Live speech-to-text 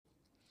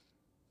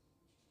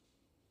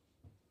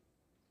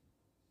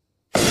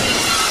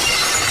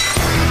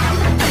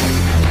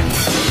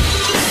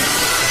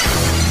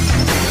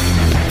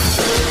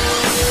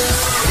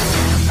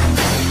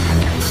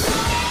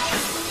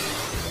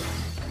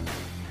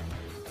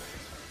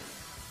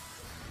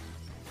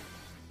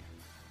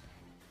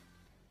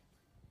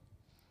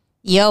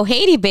Yo,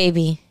 Haiti,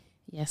 baby.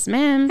 Yes,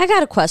 ma'am. I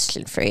got a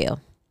question for you.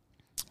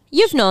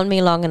 You've known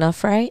me long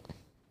enough, right?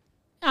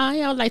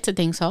 I would like to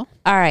think so.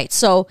 All right.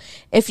 So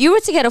if you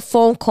were to get a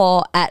phone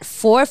call at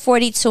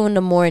 4:42 in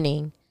the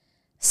morning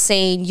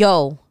saying,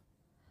 yo,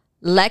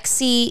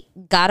 Lexi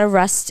got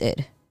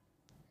arrested,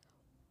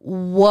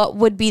 what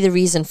would be the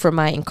reason for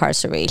my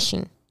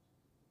incarceration?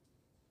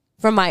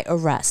 For my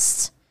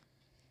arrest?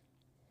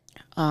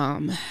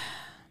 You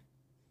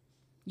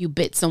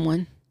bit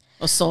someone.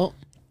 Assault.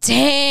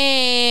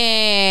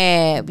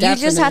 Damn. You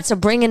just had to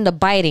bring in the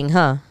biting,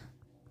 huh?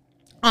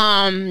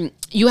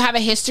 You have a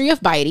history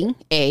of biting,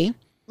 A.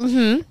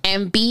 Mm-hmm.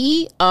 And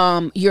B,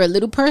 you're a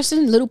little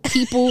person. Little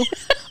people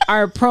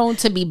are prone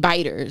to be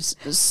biters.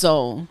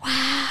 So,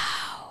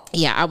 wow.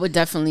 Yeah, I would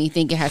definitely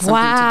think it has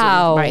something to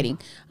do with biting.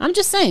 I'm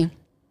just saying.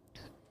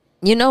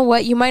 You know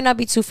what? You might not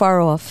be too far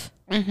off.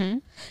 Mm-hmm.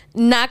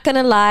 Not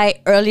gonna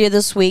lie, earlier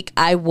this week,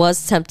 I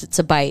was tempted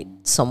to bite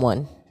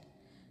someone.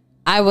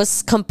 I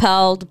was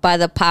compelled by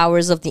the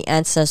powers of the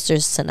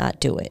ancestors to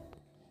not do it.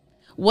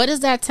 What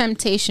does that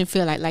temptation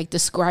feel like? Like,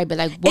 describe it.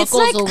 Like, what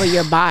goes over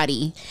your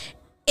body?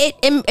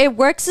 It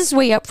works its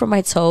way up from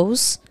my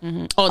toes.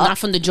 Mm-hmm. Oh, not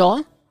from the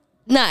jaw?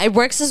 Nah, it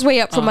works its way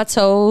up from my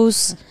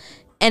toes.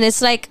 And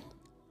it's like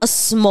a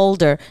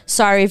smolder.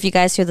 Sorry if you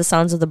guys hear the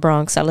sounds of the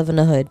Bronx. I live in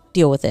the hood.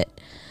 Deal with it.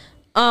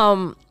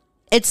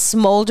 It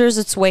smolders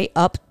its way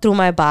up through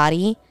my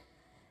body.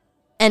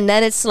 And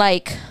then it's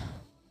like,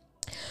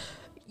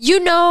 you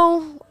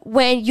know,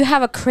 when you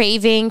have a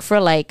craving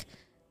for like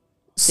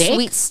Dick?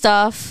 Sweet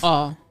stuff.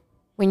 Oh.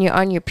 When you're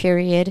on your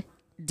period.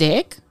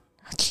 Dick?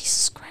 Oh,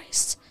 Jesus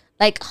Christ.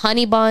 Like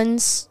honey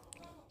buns.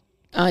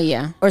 Oh,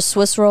 yeah. Or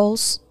Swiss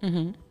rolls.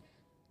 Mm-hmm.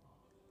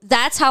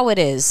 That's how it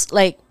is.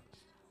 Like,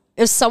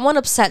 if someone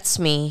upsets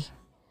me,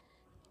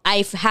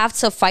 I have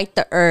to fight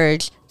the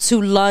urge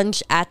to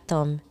lunge at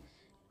them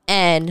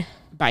and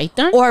bite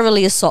them?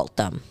 Orally assault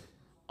them.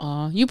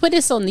 Oh, you put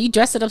it you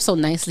dress it up so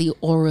nicely,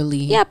 orally.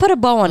 Yeah, put a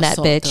bow on that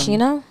bitch, them. you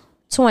know?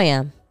 That's who I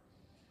am.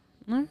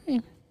 All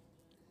right.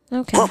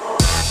 Okay.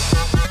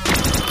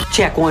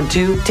 Check 1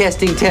 2.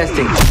 Testing.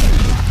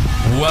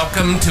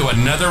 Welcome to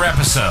another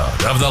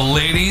episode of the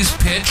Ladies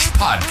Pitch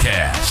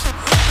Podcast.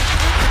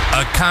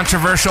 A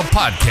controversial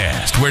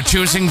podcast where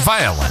choosing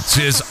violence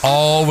is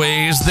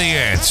always the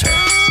answer.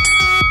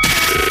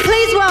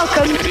 Please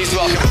welcome.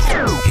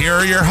 Here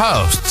are your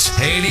hosts,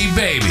 Haiti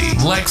Baby,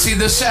 Lexi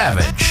the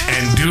Savage,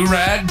 and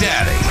Durag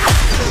Daddy.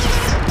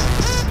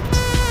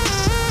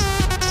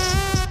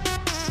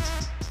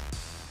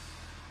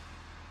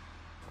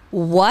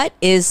 What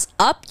is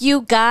up,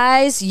 you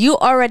guys? You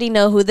already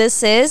know who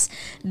this is.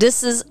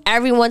 This is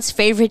everyone's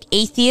favorite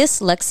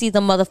atheist, Lexi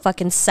the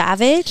motherfucking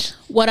Savage.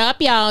 What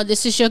up, y'all?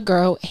 This is your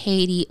girl,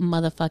 Haiti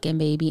motherfucking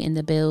Baby in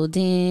the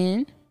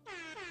building.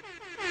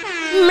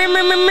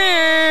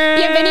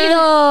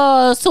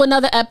 Bienvenidos to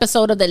another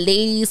episode of the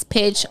Ladies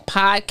Pitch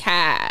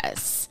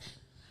Podcast.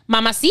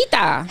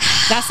 Mamacita,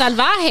 la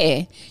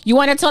salvaje. You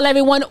want to tell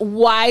everyone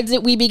why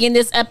did we begin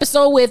this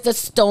episode with the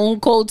Stone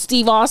Cold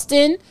Steve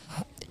Austin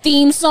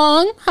theme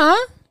song, huh?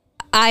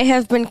 I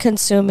have been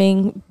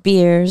consuming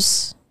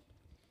beers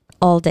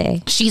all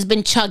day. She's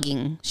been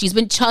chugging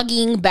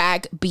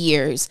back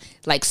beers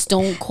like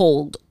Stone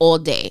Cold all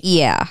day.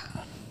 Yeah.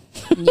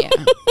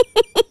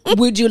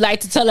 Would you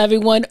like to tell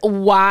everyone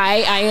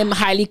why I am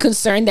highly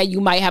concerned that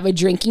you might have a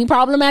drinking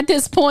problem at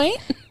this point?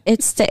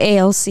 It's the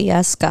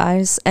ALCS,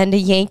 guys, and the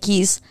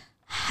Yankees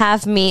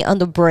have me on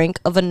the brink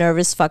of a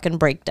nervous fucking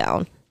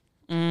breakdown.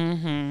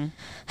 Mm-hmm.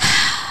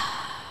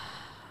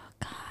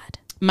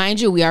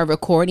 Mind you, we are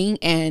recording,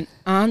 and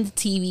on the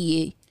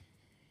TV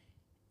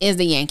is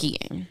the Yankee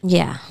game.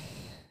 Yeah.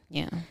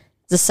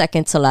 The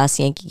second to last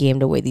Yankee game,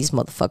 the way these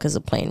motherfuckers are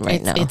playing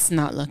now. It's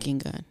not looking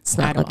good. It's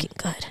not looking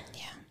good.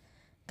 Yeah.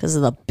 Because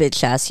of the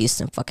bitch-ass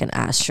Houston fucking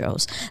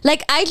Astros.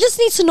 Like, I just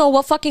need to know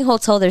what fucking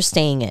hotel they're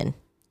staying in.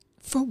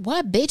 For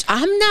what, bitch?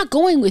 I'm not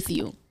going with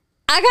you.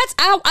 I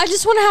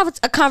just want to have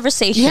a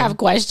conversation. You have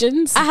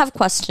questions? I have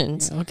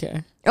questions. Yeah,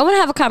 okay. I want to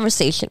have a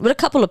conversation with a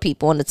couple of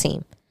people on the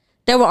team.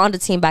 They were on the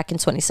team back in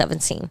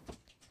 2017.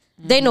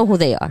 They know who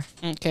they are.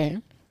 Okay.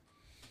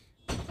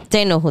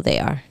 They know who they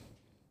are.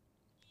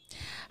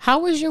 How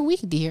was your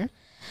week, dear?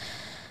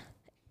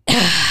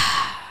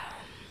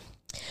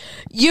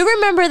 You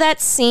remember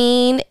that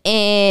scene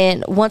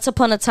in Once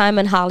Upon a Time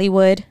in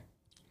Hollywood?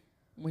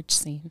 Which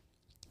scene?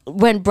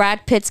 When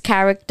Brad Pitt's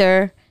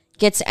character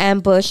gets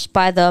ambushed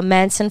by the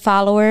Manson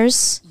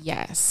followers?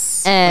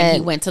 Yes. And when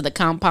he went to the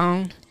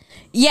compound?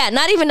 Yeah,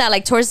 not even that.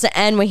 Like towards the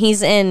end when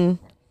he's in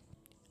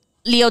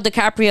Leo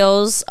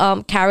DiCaprio's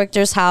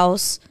character's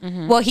house.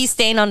 Mm-hmm. Well, he's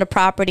staying on the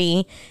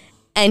property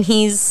and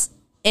he's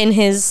in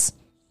his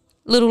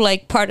little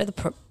like part of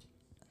the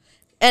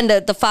and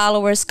the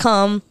followers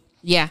come.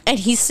 Yeah. And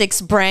he sicks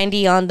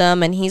brandy on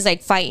them and he's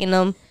like fighting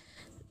them.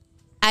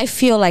 I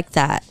feel like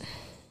that.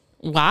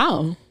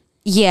 Wow.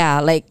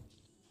 Yeah, like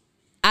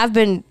I've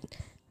been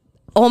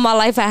all my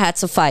life I had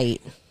to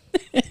fight.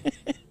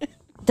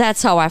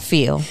 That's how I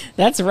feel.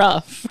 That's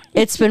rough.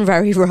 It's been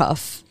very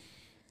rough.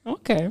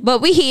 Okay. Okay.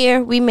 But we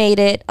here. We made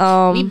it. We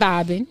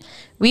vibing.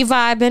 We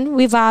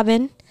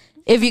vibing.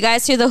 If you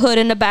guys hear the hood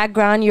in the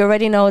background, you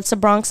already know it's a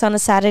Bronx on a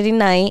Saturday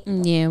night.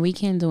 Yeah, we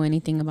can't do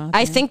anything about that.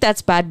 I think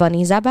that's Bad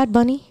Bunny. Is that Bad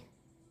Bunny?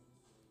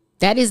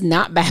 that is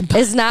not Bad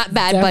Bunny. It's not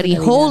Bad Bunny.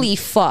 Definitely Holy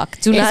fuck.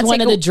 Do not It's one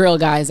take of the drill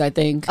guys, I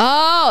think.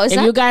 Oh, is If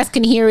that? you guys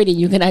can hear it and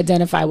you can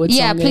identify what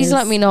Yeah, song it please is.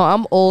 let me know.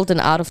 I'm old and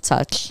out of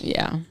touch.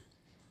 Yeah.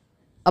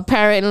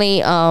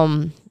 Apparently,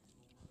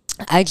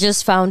 I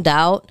just found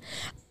out.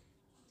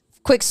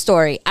 Quick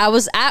story. I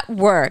was at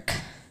work.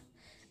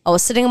 I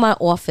was sitting in my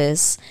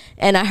office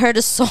and I heard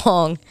a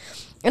song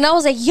and I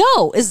was like,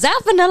 yo, is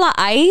that Vanilla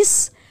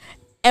Ice?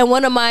 And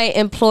one of my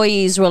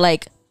employees were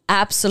like,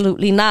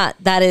 absolutely not.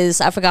 That is,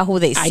 I forgot who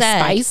they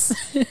said. Ice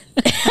Spice.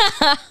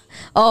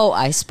 Oh,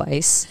 Ice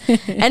Spice.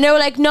 And they were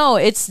like, no,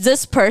 it's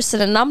this person.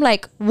 And I'm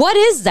like, what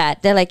is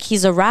that? They're like,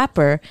 he's a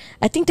rapper.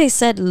 I think they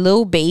said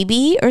Lil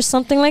Baby or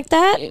something like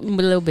that.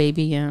 Little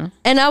Baby, yeah.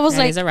 And I was Yeah,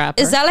 like, he's a rapper.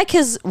 is that like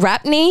his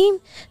rap name?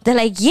 They're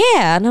like,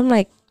 yeah. And I'm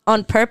like,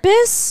 on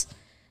purpose?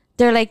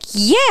 They're like,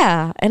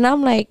 yeah. And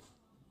I'm like,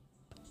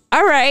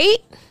 all right.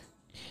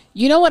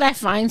 You know what I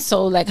find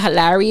so like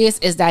hilarious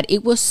is that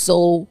it was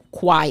so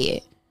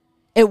quiet.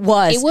 It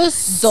was. It was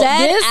so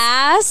dead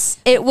ass.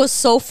 It was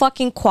so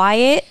fucking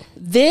quiet.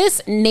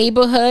 This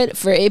neighborhood,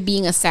 for it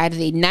being a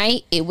Saturday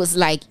night, it was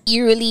like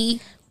eerily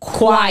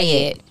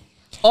quiet.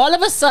 All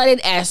of a sudden,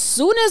 as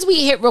soon as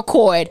we hit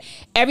record,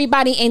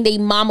 everybody and their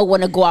mama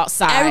want to go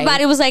outside.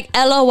 Everybody was like,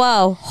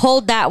 LOL,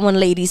 hold that one,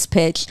 ladies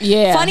pitch.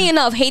 Yeah. Funny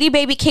enough, Haiti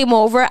Baby came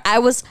over. I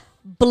was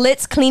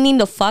blitz cleaning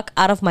the fuck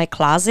out of my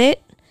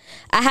closet.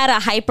 I had a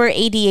hyper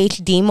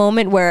ADHD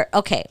moment where,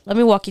 okay, let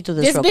me walk you through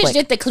this This real bitch quick.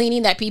 did the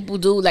cleaning that people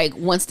do like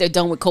once they're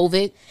done with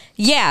COVID.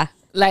 Yeah.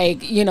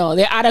 Like, you know,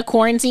 they're out of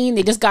quarantine.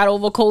 They just got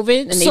over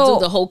COVID and they So- do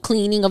the whole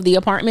cleaning of the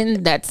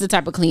apartment. That's the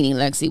type of cleaning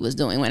Lexi was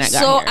doing when I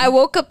got So here. I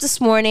woke up this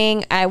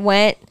morning. I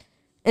went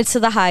into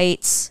the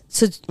Heights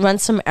to run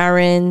some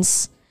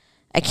errands.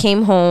 I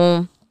came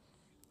home.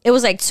 It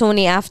was like 2 in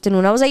the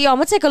afternoon. I was like, yo, I'm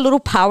going to take a little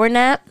power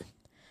nap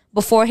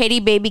before Haiti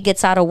Baby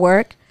gets out of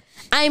work.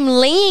 I'm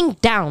laying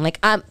down. Like,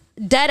 I'm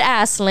dead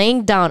ass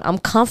laying down. I'm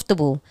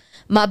comfortable.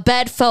 My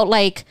bed felt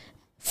like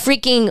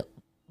freaking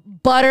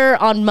butter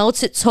on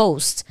melted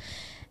toast.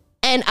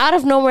 And out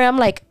of nowhere, I'm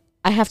like,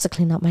 I have to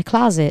clean up my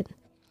closet.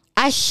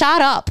 I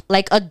shot up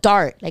like a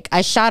dart. Like,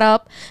 I shot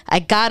up. I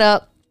got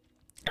up.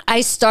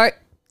 I start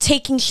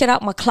taking shit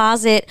out my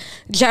closet.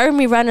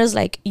 Jeremy Renner's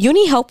like, you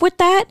need help with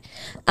that?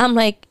 I'm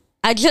like,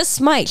 I just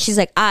might. She's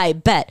like, I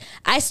bet.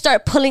 I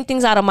start pulling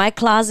things out of my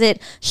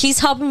closet. She's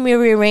helping me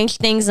rearrange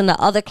things in the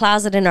other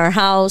closet in our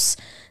house.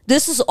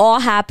 This is all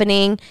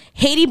happening.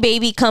 Haiti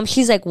Baby comes.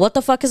 She's like, what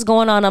the fuck is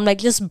going on? I'm like,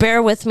 just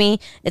bear with me.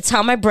 It's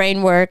how my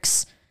brain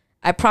works.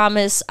 I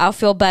promise I'll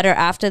feel better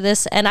after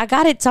this. And I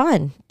got it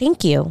done.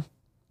 Thank you.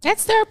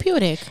 That's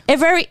therapeutic. It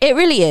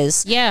really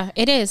is. Yeah,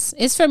 it is.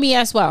 It's for me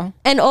as well.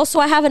 And also,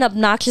 I have an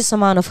obnoxious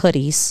amount of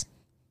hoodies.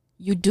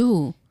 You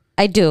do.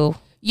 I do.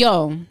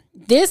 Yo,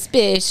 this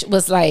bitch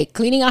was like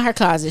cleaning out her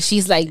closet.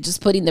 She's like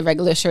just putting the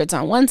regular shirts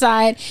on one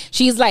side.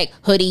 She's like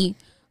hoodie,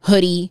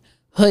 hoodie,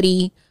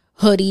 hoodie,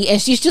 hoodie. And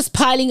she's just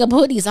piling up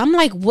hoodies. I'm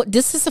like, what?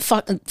 This is a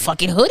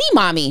fucking hoodie,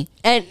 mommy.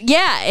 And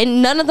yeah,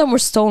 and none of them were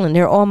stolen.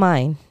 They're all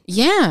mine.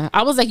 Yeah.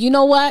 I was like, you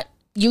know what?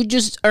 You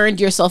just earned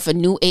yourself a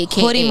new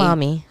AKA. Hoodie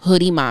mommy.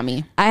 Hoodie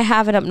mommy. I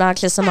have an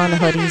obnoxious amount of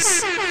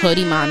hoodies.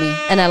 Hoodie mommy.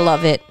 And I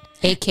love it.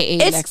 AKA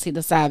It's- Lexi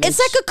the Savage. It's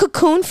like a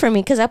cocoon for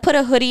me because I put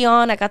a hoodie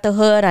on. I got the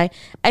hood.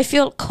 I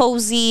feel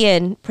cozy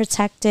and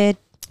protected.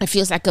 It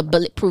feels like a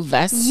bulletproof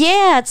vest.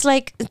 Yeah, it's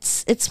like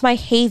it's my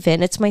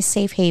haven. It's my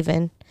safe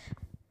haven.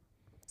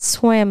 It's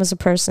who I am as a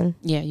person.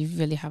 Yeah, you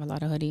really have a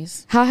lot of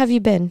hoodies. How have you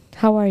been?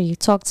 How are you?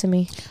 Talk to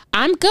me.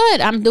 I'm good.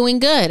 I'm doing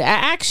good.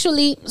 I got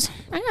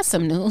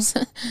some news.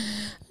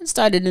 I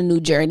started a new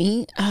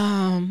journey.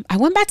 I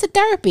went back to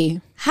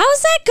therapy.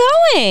 How's that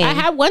going? I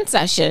had one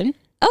session.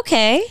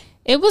 Okay.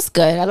 It was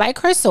good. I like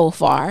her so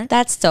far.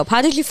 That's dope.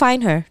 How did you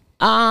find her?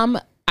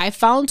 I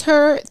found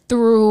her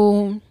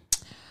through,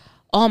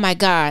 oh my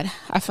God,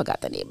 I forgot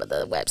the name of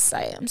the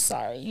website. I'm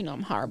sorry. You know,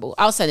 I'm horrible.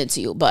 I'll send it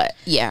to you. But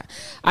yeah,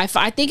 I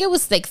think it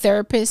was like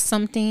Therapist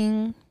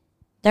something.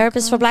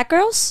 Therapist for Black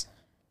girls?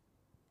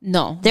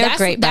 No, They're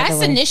great, by the That's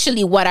way.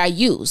 initially what I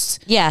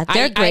used. Yeah,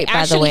 they're great, I by the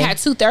actually way. had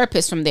 2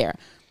 therapists from there.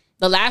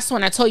 The last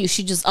one I told you,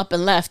 she just up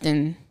and left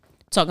and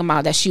talking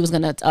about that she was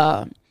gonna.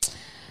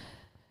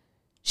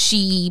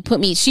 She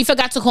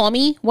forgot to call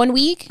me one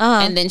week,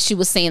 and then she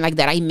was saying like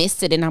that I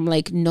missed it, and I'm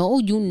like, no,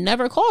 you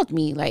never called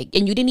me, like,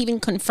 and you didn't even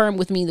confirm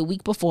with me the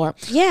week before.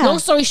 Yeah. Long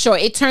story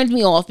short, it turned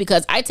me off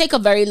because I take a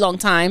very long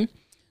time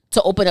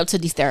to open up to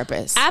these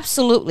therapists.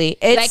 Absolutely.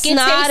 It's it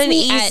not takes an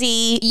me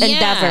easy Yeah.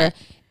 endeavor.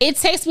 It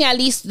takes me at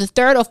least the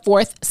 3rd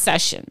or 4th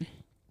session.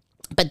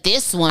 But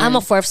this one, I'm a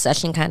 4th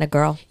session kind of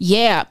girl.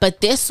 yeah,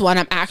 but this one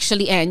I'm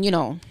actually, and you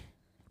know,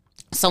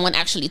 someone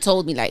actually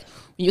told me like,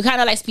 when you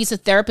kind of like speak to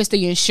therapist or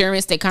your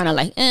insurance, they kind of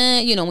like,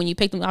 you know, when you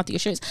pick them out the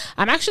insurance,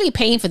 I'm actually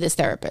paying for this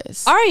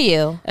therapist. Are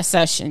you? A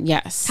session,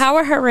 yes. How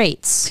are her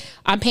rates?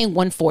 I'm paying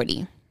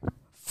 $140.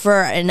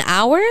 For an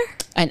hour?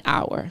 an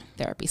hour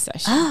therapy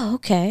session. Oh,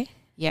 okay.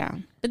 Yeah.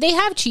 But they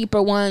have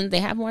cheaper ones. They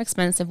have more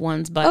expensive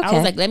ones. But I Okay.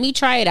 was like, let me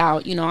try it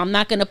out. You know, I'm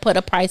not going to put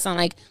a price on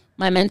like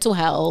my mental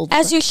health.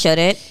 As you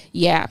shouldn't.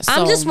 Yeah.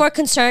 I'm so- just more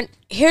concerned.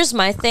 Here's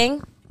my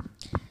thing.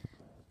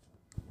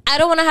 I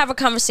don't want to have a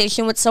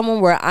conversation with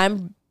someone where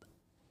I'm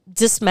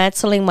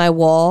dismantling my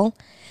wall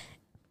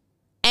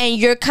and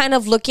you're kind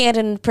of looking at it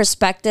in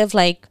perspective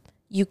like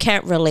you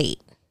can't relate.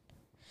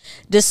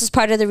 This is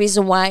part of the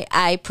reason why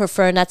I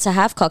prefer not to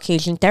have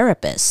Caucasian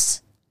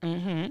therapists.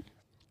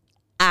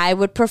 I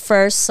would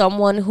prefer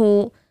someone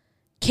who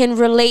can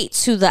relate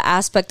to the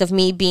aspect of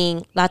me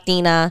being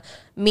Latina,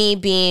 me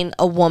being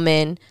a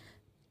woman.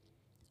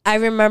 I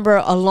remember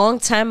a long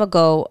time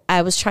ago,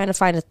 I was trying to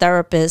find a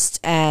therapist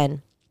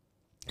and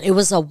it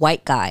was a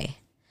white guy.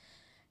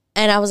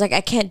 And I was like,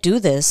 I can't do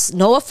this.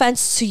 No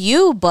offense to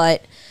you,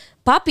 but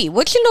Papi,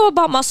 what you know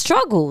about my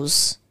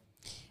struggles?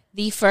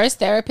 The first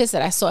therapist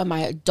that I saw in my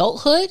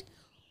adulthood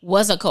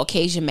was a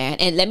Caucasian man.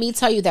 And let me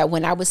tell you that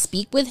when I would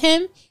speak with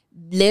him,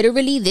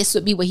 literally this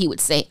would be what he would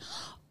say.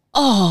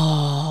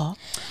 Oh,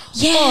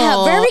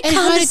 Yeah, very and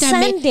how did that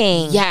make-"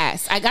 condescending.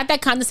 Yes, I got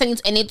that condescending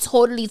and it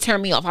totally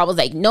turned me off. I was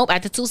like, nope.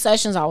 After 2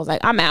 sessions, I was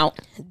like, I'm out.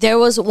 There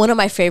was one of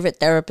my favorite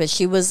therapists.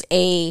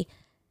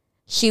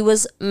 She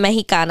was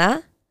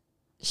Mexicana.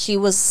 She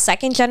was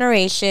second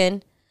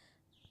generation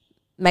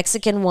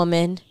Mexican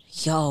woman.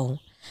 Yo.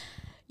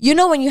 You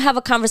know when you have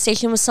a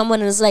conversation with someone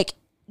and it's like,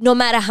 no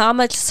matter how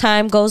much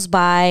time goes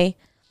by,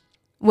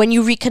 when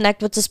you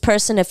reconnect with this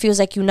person, it feels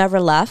like you never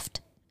left.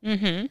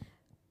 Mm-hmm.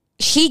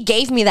 She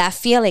gave me that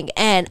feeling.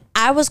 And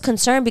I was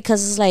concerned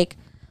because it's like,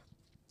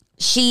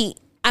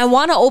 I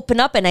want to open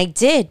up and I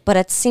did. But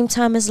at the same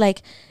time, it's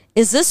like,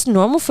 is this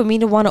normal for me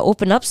to want to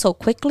open up so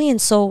quickly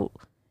and so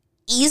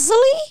easily?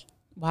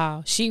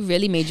 Wow, she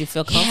really made you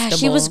feel comfortable. Yeah,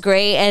 she was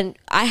great. And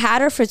I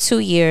had her for 2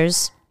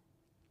 years.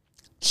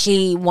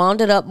 She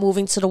wound up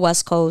moving to the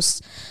West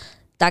Coast.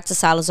 Dr.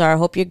 Salazar, I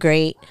hope you're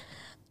great.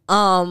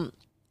 But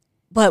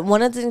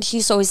one of the things she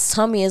used to always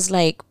tell me is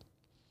like,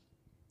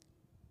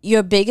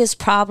 your biggest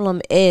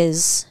problem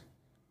is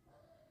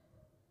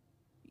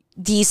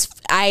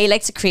I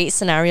like to create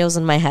scenarios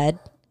in my head.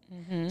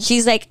 Mm-hmm.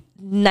 She's like,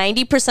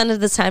 90% of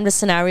the time, the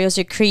scenarios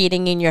you're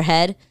creating in your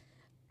head,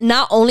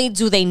 not only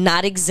do they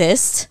not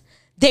exist,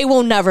 they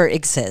will never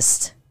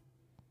exist.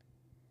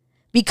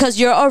 Because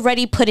you're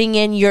already putting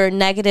in your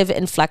negative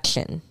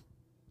inflection.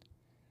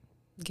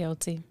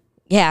 Guilty.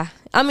 Yeah.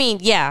 I mean,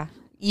 yeah.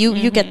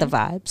 You get the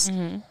vibes.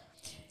 Mm-hmm.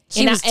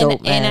 She was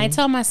dope, man. And I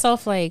tell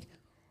myself, like,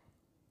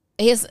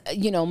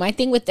 my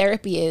thing with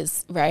therapy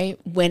is, right,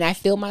 when I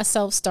feel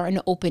myself starting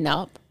to open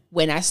up,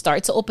 when I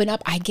start to open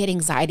up, I get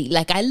anxiety.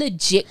 Like, I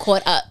legit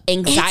caught an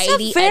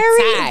anxiety it's a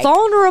very attack.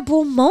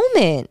 vulnerable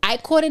moment. I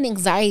caught an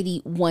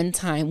anxiety one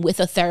time with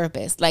a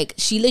therapist. Like,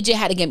 she legit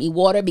had to get me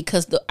water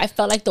because I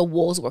felt like the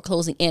walls were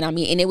closing in on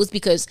me. And it was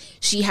because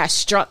she had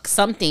struck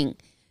something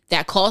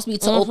that caused me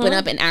to open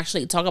up and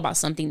actually talk about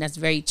something that's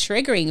very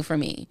triggering for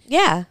me.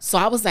 Yeah. So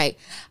I was like,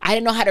 I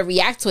didn't know how to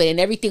react to it. And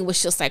everything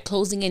was just like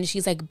closing in.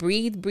 She's like,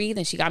 breathe.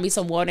 And she got me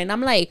some water. And I'm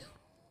like,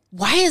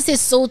 why is it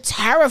so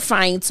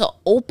terrifying to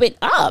open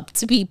up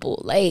to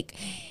people? Like,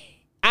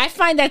 I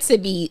find that to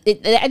be,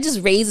 it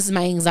just raises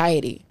my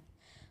anxiety.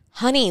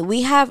 Honey,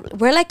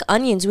 we're like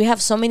onions. We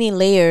have so many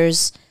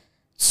layers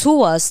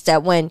to us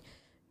that when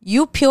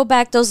you peel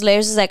back those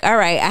layers, it's like, all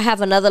right, I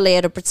have another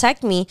layer to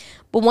protect me.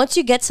 But once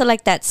you get to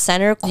like that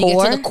center core, You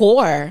get to the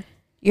core.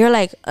 you're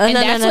like, And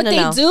that's what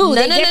they do.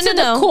 They get to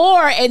the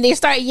core and they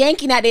start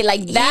yanking at it.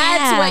 Like, that's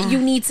Yeah. what you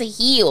need to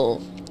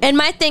heal. And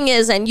my thing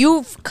is, and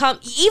you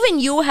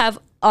have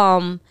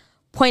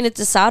pointed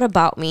this out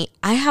about me.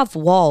 I have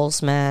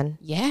walls, man.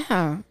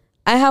 Yeah.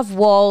 I have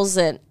walls,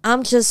 and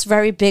I'm just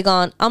very big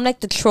on. I'm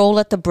like the troll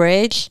at the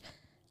bridge.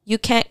 You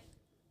can't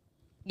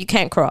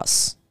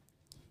cross.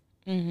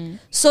 Mm-hmm.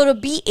 So to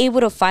be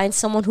able to find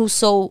someone who's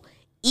so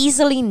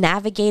easily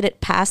navigated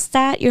past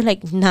that, you're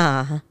like,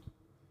 nah,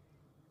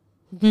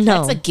 no,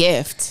 That's a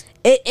gift.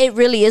 It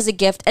really is a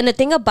gift. And the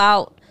thing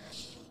about,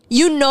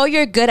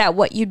 you're good at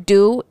what you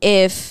do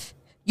if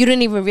you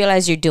didn't even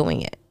realize you're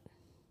doing it.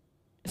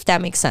 If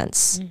that makes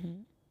sense.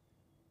 Mm-hmm.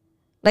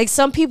 Like,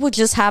 some people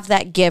just have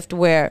that gift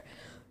where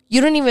you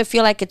don't even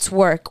feel like it's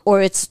work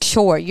or it's a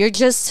chore.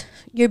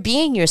 You're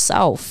being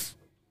yourself.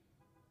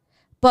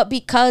 But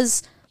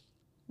because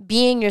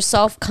being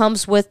yourself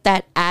comes with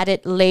that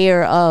added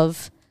layer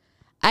of,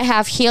 I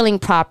have healing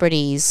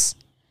properties,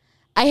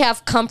 I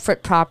have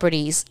comfort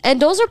properties,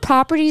 and those are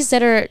properties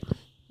that are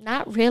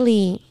not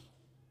really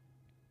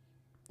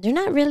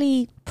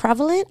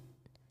prevalent.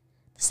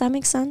 Does that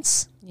make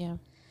sense? Yeah.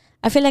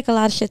 I feel like a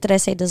lot of shit that I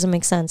say doesn't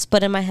make sense,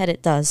 but in my head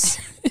it does.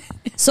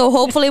 So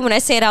hopefully when I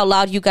say it out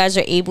loud, you guys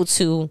are able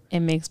to It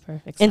makes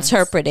perfect sense.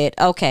 interpret it.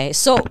 Okay,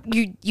 so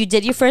you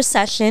did your first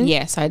session.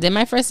 Yeah, so I did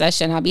my first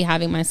session. I'll be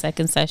having my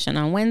second session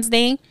on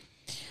Wednesday.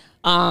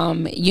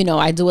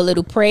 I do a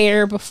little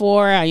prayer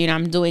before.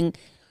 I'm doing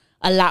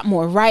a lot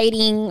more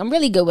writing. I'm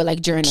really good with like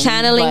journaling.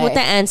 Channeling with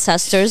the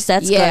ancestors.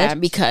 That's yeah, good.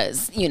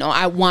 because,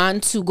 I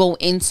want to go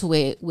into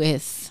it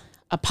with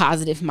a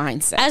positive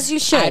mindset. As you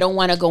should. I don't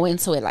want to go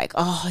into it like,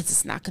 oh, it's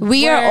just not going to work.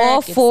 We are all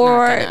It's not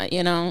for, gonna,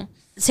 you know,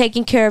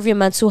 taking care of your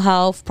mental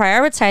health,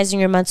 prioritizing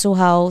your mental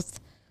health.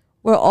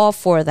 We're all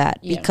for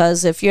that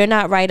because if you're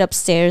not right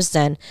upstairs,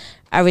 then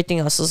everything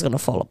else is going to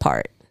fall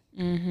apart.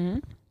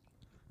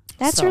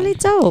 That's really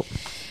dope.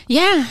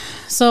 Yeah,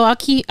 so I'll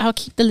keep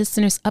the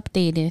listeners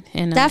updated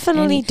and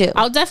Definitely do.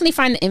 I'll definitely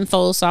find the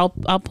info, so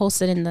I'll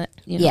post it in the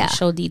Yeah.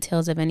 show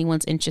details if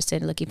anyone's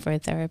interested, looking for a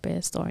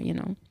therapist or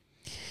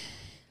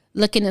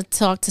looking to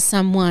talk to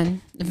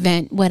someone,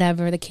 vent,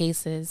 whatever the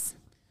case is.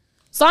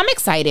 So I'm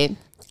excited.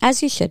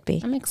 As you should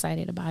be. I'm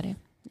excited about it.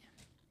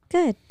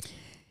 Good.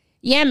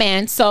 Yeah,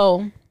 man. So,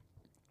 you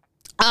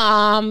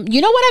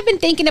know what I've been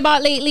thinking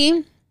about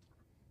lately?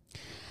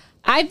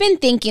 I've been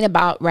thinking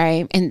about,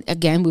 right, and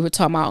again, we were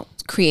talking about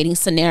creating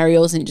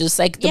scenarios and just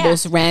like the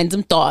most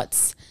random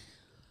thoughts.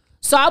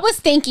 So I was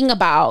thinking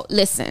about,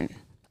 listen,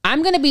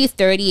 I'm going to be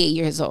 38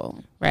 years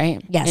old,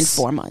 right? Yes. In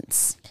 4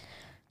 months.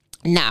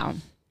 Now.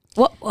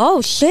 What?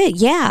 Oh, shit.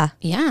 Yeah.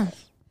 Yeah.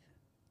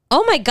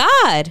 Oh, my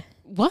God.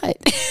 What?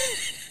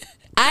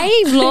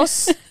 I've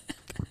lost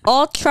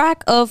all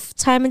track of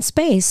time and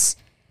space.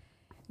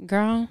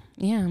 Girl,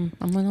 yeah,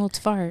 I'm an old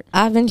fart.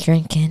 I've been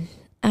drinking.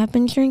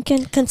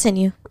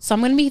 Continue. So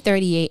I'm going to be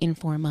 38 in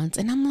 4 months.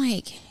 And I'm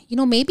like,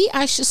 maybe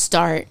I should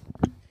start.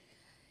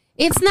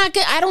 It's not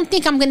good. I don't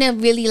think I'm going to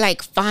really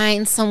like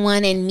find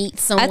someone and meet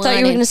someone. I thought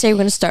you were going to say you were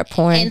going to start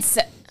porn.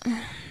 And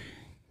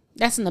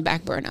that's in the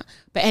back burner.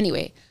 But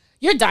anyway,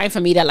 you're dying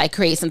for me to like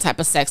create some type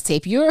of sex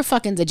tape. You're a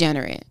fucking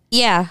degenerate.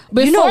 Yeah.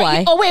 You know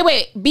why?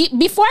 Wait.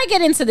 Before I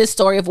get into this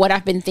story of what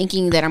I've been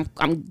thinking that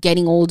I'm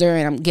getting older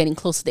and I'm getting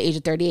close to the age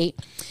of 38.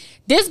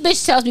 This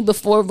bitch tells me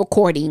before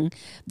recording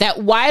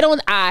that why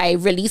don't I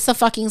release a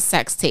fucking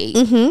sex tape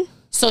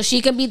so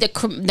she can be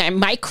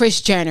my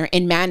Kris Jenner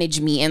and manage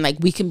me and like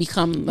we can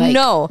become like.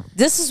 No,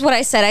 this is what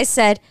I said. I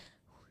said,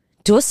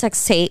 do a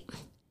sex tape.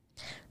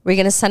 We're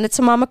going to send it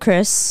to Mama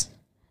Kris.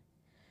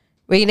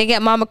 We're going to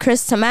get Mama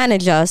Kris to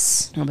manage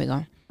us. Oh my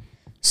God.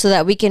 So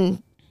that we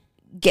can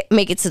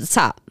make it to the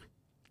top.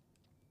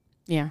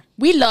 Yeah.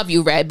 We love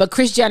you, Red, but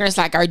Kris Jenner is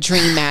like our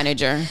dream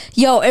manager.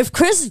 Yo, if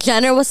Kris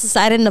Jenner was to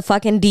slide in the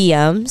fucking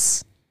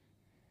DMs,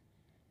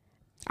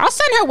 I'll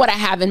send her what I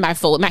have in my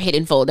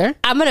hidden folder.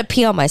 I'm going to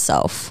pee on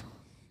myself.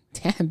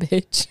 Damn,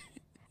 bitch.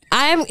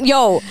 I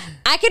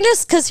can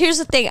just, because here's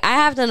the thing. I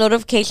have the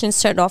notifications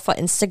turned off on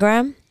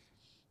Instagram.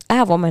 I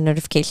have all my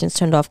notifications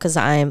turned off because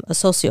I'm a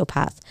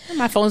sociopath.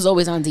 My phone's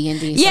always on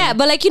D&D. So. Yeah,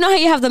 but like, you know how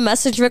you have the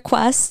message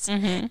requests?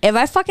 If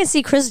I fucking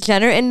see Kris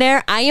Jenner in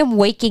there, I am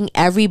waking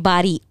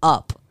everybody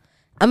up.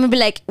 I'm going to be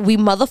like, we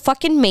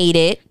motherfucking made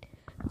it.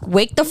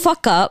 Wake the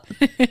fuck up.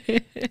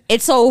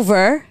 It's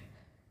over.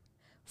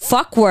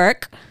 Fuck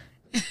work.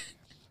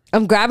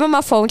 I'm grabbing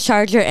my phone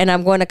charger and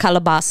I'm going to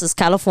Calabasas,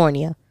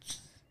 California.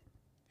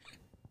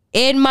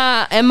 In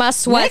my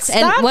sweats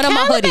and one of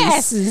my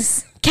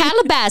hoodies.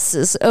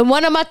 Calabasas. And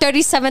one of my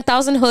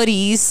 37,000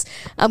 hoodies.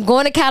 I'm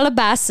going to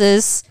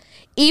Calabasas.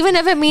 Even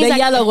if it means the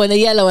yellow one.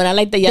 I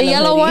like the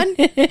yellow one.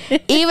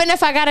 Even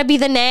if I gotta be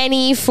the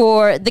nanny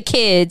for the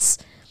kids,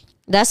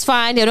 that's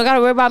fine. They don't gotta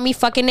worry about me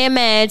fucking their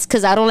meds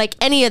because I don't like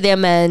any of their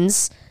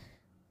meds.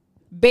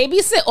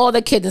 Babysit all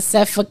the kids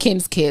except for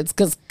Kim's kids,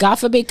 because God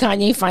forbid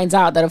Kanye finds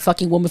out that a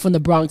fucking woman from the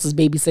Bronx is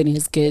babysitting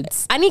his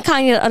kids. I need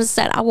Kanye to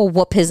understand I will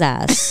whoop his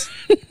ass.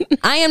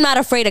 I am not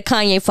afraid of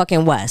Kanye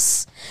fucking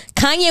West.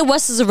 Kanye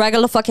West is a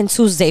regular fucking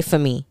Tuesday for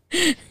me.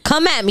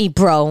 Come at me,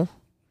 bro.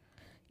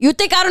 You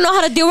think I don't know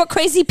how to deal with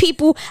crazy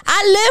people?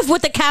 I live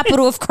with the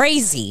capital of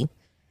crazy.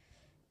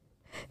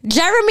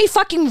 Jeremy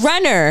fucking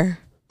Renner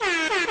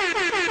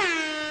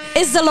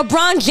is the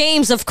LeBron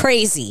James of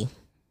crazy.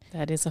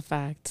 That is a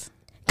fact.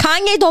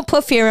 Kanye don't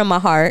put fear in my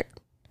heart.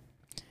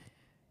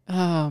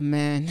 Oh,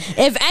 man.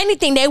 If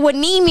anything, they would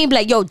need me, be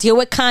like, yo, deal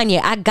with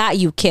Kanye. I got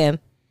you, Kim.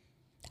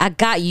 I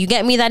got you. You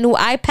get me that new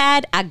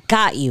iPad? I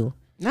got you.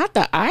 Not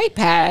the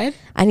iPad.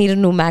 I need a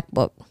new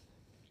MacBook.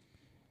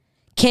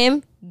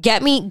 Kim,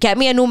 get me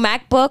a new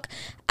MacBook.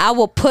 I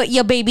will put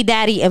your baby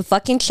daddy in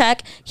fucking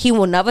check. He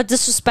will never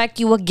disrespect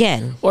you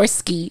again. Or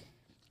Skeet.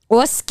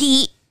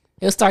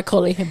 He'll start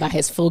calling him by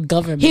his full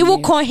government He will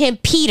name. call him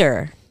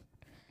Peter.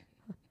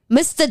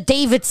 Mr.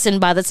 Davidson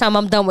by the time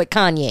I'm done with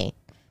Kanye.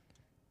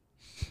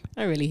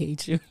 I really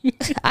hate you.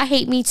 I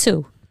hate me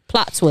too.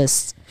 Plot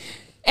twist.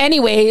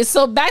 Anyway,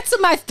 so back to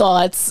my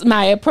thoughts,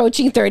 my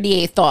approaching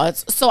 38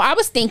 thoughts. So I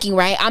was thinking,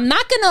 right, I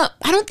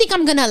don't think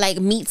I'm gonna like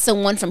meet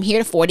someone from here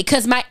to 40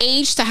 because my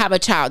age to have a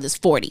child is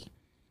 40.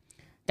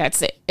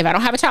 That's it. If I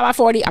don't have a child by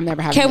 40, I'm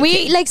never having a Can we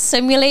kid. like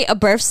simulate a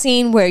birth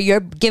scene where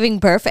you're giving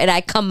birth and I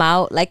come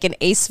out like an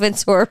Ace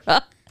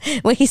Ventura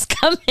when he's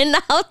coming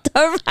out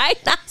the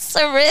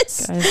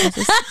rhinoceros? Guys,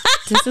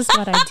 this is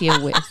what I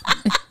deal with.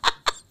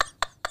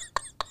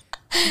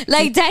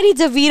 Like Danny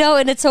DeVito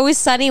and It's Always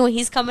Sunny when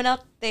he's coming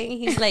out thing.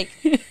 He's like,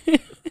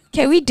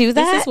 can we do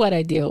that? This is what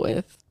I deal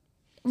with.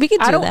 We can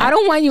do that. I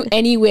don't want you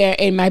anywhere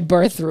in my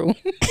birth room.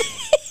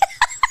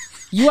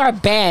 You are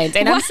banned.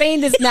 And I'm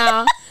saying this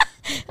now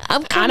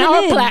I'm on coming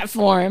our in.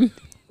 platform.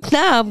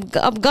 Nah,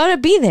 I'm gonna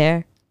be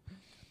there.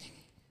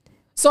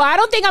 So I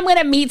don't think I'm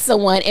gonna meet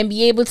someone and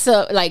be able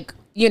to, like,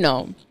 you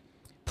know,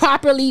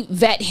 properly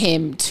vet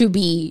him to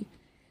be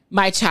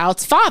my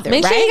child's father.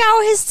 Make right? sure he got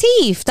all his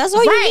teeth. That's all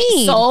Right. you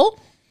need. So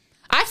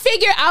I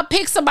figure I'll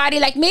pick somebody,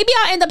 like, maybe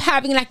I'll end up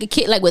having like a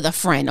kid, like with a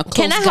friend, a close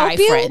can I guy help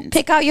you friend.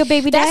 pick out your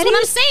baby daddy? That's what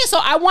I'm saying. So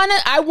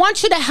I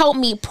want you to help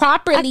me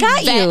properly I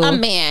got vet you. a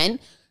man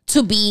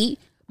to be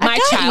my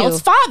got child's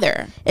you.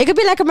 father. It could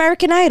be like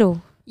American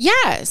Idol.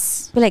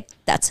 Yes. Be like,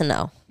 that's a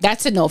no.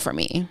 That's a no for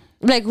me.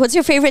 Like, what's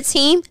your favorite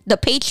team? The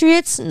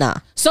Patriots? Nah.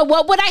 So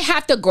what would I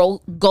have to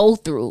go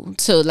through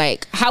to,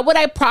 like, how would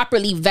I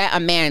properly vet a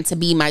man to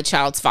be my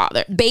child's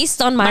father? Based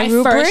on my My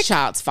rubric. first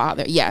child's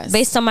father, yes.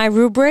 Based on my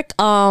rubric,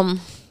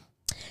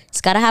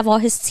 he's gotta have all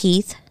his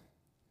teeth,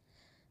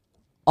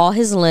 all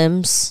his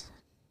limbs.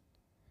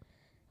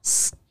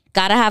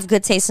 Gotta have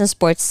good taste in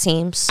sports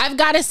teams. I've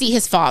got to see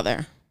his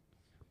father.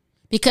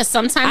 Because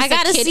sometimes I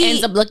gotta the kid see-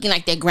 ends up looking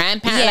like their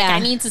grandparent. Yeah. Like, I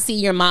need to see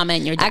your mama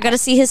and your dad. I gotta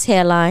see his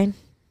hairline.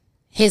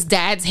 His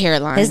dad's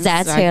hairline. His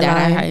dad's That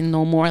hairline. I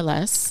know more or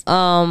less.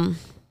 I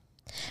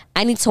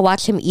need to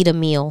watch him eat a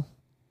meal.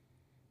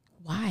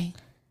 Why?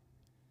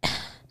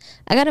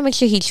 I gotta make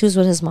sure he chews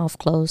with his mouth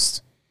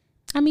closed.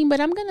 I mean,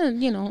 but I'm gonna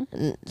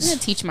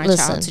teach my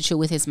Listen. child to chew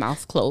with his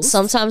mouth closed.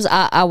 Sometimes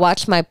I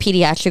watch my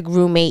pediatric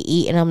roommate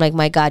eat, and I'm like,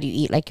 my God, you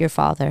eat like your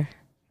father.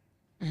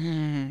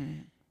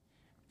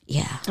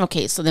 Yeah.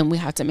 Okay, so then we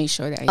have to make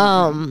sure that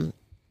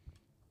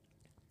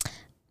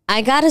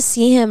I gotta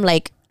see him,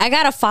 like, I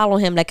gotta follow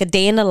him, like, a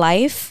day in the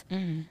life.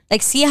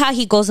 Like, see how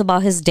he goes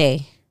about his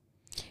day.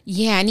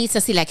 yeah, I need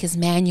to see like his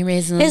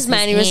mannerisms. His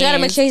mannerisms. You gotta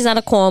make hands. sure he's not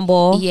a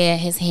cornball. Yeah,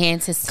 his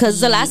hands, his Because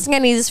the feet. last thing I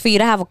need is for you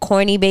to have a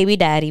corny baby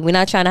daddy. We're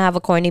not trying to have a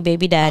corny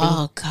baby daddy.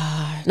 Oh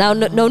God, Now,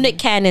 no Nick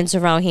Cannons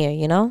around here,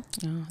 you know?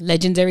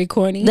 legendary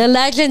corny. The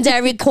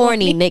legendary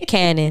corny Nick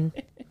Cannon.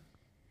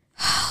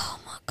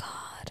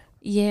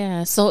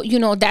 Yeah, so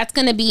that's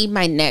gonna be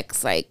my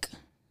next, like,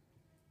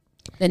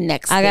 the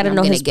next. I thing gotta I'm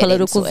know gonna his get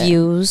political into it.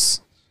 views.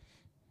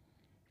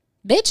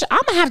 Bitch, I'm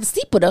gonna have to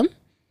sleep with him.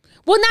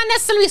 Well, not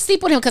necessarily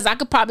sleep with him, because I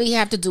could probably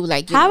have to do,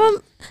 like, Have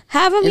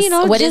him, you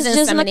know, what is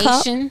jizz in a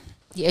cup. insemination?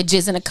 Yeah,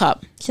 jizz in a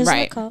cup. Jizz right.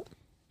 in a cup.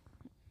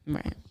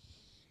 Right.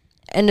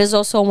 And there's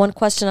also one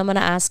question I'm gonna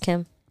ask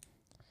him.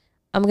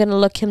 I'm gonna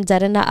look him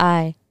dead in the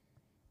eye,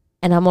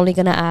 and I'm only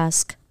gonna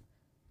ask,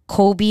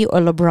 Kobe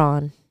or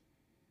LeBron?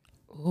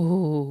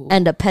 Ooh.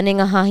 And depending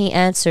on how he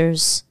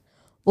answers,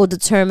 will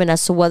determine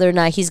as to whether or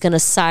not he's gonna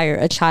sire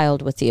a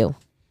child with you.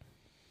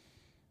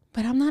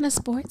 But I'm not a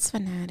sports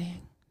fanatic.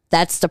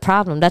 That's the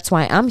problem. That's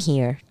why I'm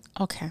here.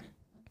 Okay.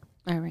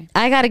 All right.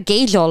 I gotta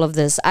gauge all of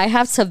this. I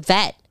have to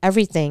vet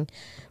everything.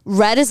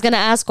 Red is gonna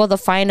ask all the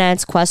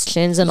finance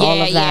questions and all of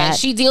that. Yeah.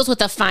 She deals with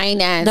the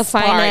finance, The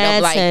finance part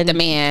of, like, and the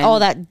man. all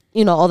that,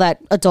 all that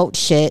adult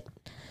shit.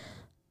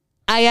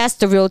 I ask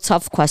the real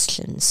tough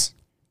questions.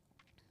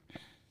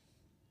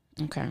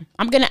 Okay.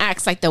 I'm gonna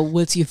ask, like, the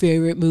what's your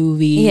favorite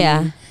movie?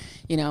 Yeah.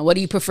 What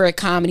do you prefer,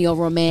 comedy or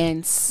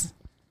romance?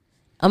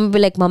 I'm gonna be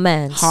like, my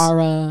man's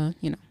Horror,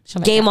 shit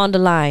like game that. on the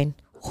line.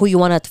 Who you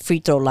want at the free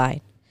throw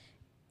line?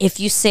 If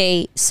you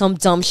say some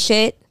dumb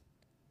shit,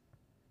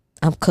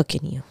 I'm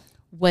cooking you.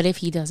 What if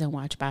he doesn't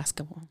watch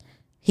basketball?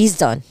 He's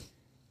done.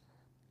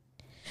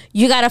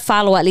 You gotta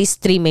follow at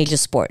least 3 major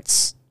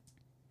sports.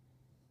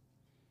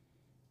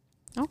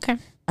 Okay.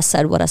 I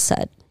said what I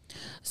said.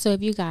 So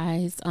if you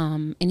guys,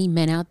 any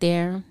men out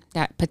there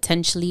that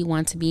potentially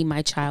want to be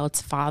my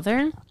child's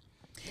father,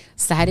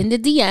 slide in the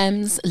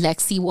DMs.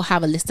 Lexi will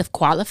have a list of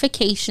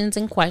qualifications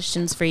and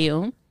questions for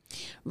you.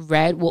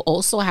 Red will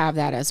also have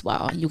that as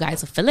well. You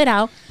guys will fill it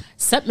out,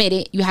 submit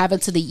it. You have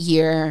it to the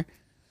year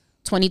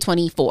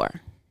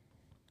 2024,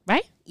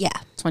 right? Yeah.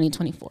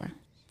 2024.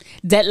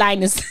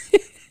 Deadline is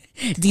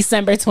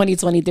December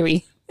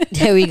 2023.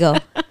 There we go.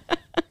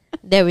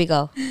 There we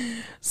go.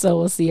 So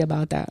we'll see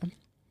about that.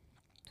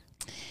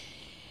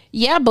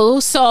 Yeah, boo.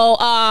 So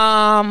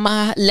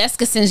let's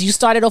get, since you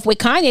started off with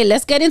Kanye,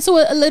 let's get into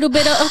a little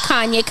bit of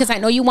Kanye, because I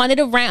know you wanted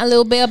to rant a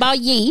little bit about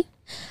Ye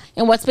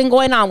and what's been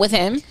going on with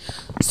him.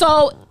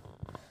 So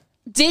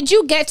did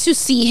you get to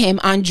see him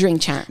on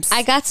Drink Champs?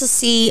 I got to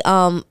see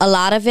a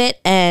lot of it,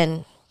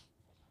 and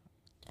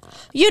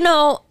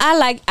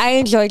I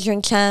enjoy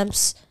Drink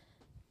Champs.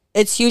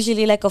 It's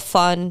usually like a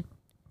fun.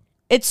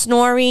 It's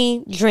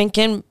Nori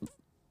drinking,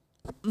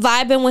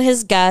 vibing with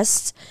his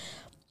guests.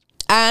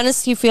 I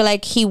honestly feel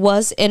like he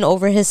was in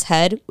over his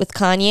head with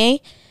Kanye.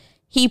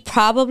 He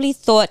probably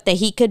thought that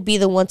he could be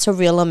the one to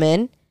reel him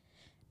in.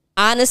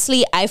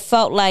 Honestly, I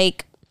felt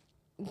like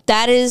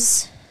that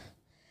is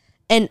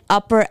an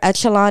upper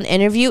echelon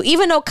interview.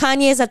 Even though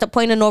Kanye is at the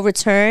point of no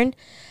return,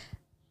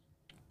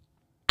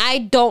 I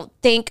don't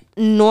think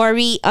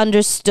Nori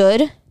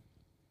understood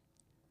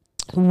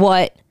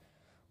what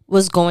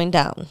was going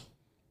down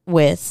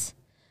with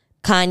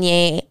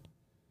Kanye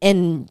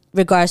in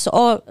regards to,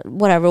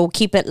 whatever, we'll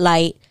keep it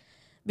light.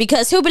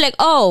 Because he'll be like,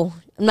 oh,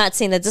 I'm not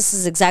saying that this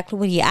is exactly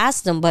what he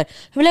asked him, but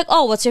he'll be like,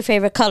 oh, what's your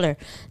favorite color?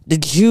 The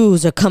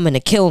Jews are coming to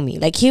kill me.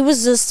 Like, he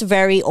was just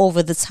very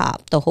over the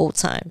top the whole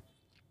time.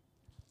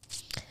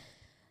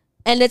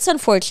 And it's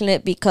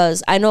unfortunate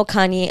because I know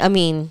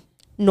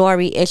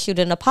Nori issued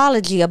an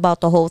apology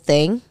about the whole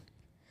thing.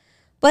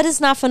 But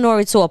it's not for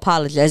Nori to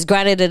apologize.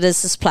 Granted, it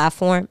is his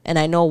platform, and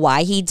I know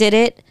why he did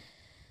it.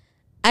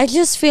 I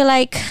just feel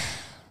like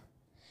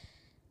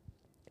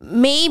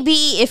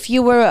maybe if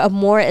you were a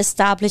more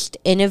established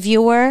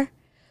interviewer,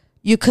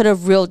 you could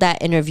have reeled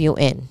that interview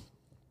in.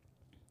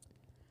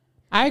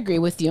 I agree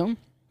with you.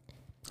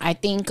 I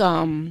think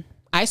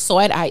I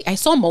saw it. I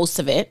saw most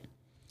of it.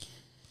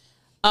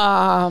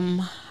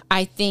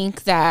 I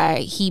think that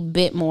he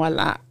bit more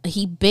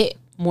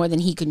than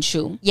he can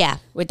chew. Yeah.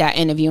 With that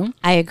interview.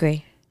 I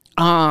agree.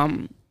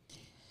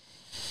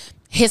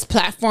 His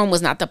platform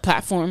was not the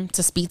platform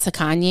to speak to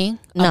Kanye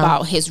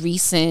about his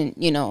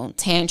recent,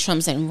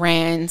 tantrums and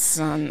rants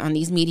on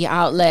these media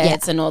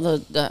outlets and all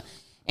the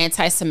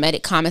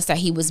anti-Semitic comments that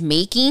he was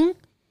making.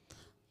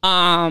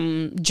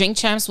 Drink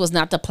Champs was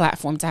not the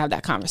platform to have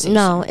that conversation.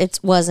 No, it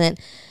wasn't.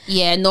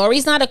 Yeah,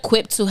 Nori's not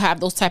equipped to have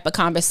those type of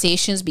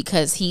conversations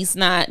because he's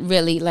not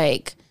really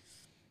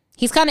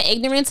he's kind of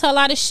ignorant to a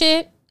lot of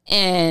shit.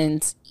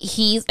 And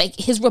he's like,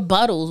 his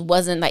rebuttals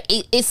wasn't like,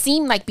 it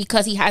seemed like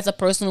because he has a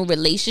personal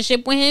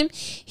relationship with him,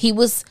 he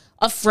was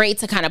afraid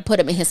to kind of put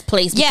him in his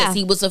place because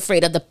he was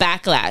afraid of the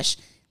backlash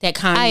that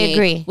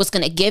Kanye was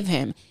going to give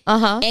him.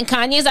 And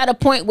Kanye's at a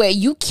point where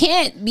you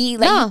can't be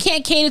like, you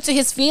can't cater to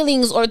his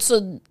feelings or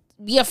to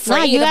be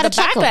afraid of the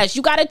backlash.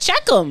 You got to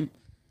check him.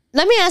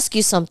 Let me ask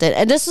you something.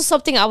 And this is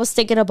something I was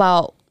thinking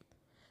about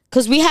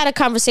because we had a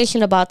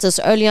conversation about this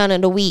early on in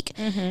the week.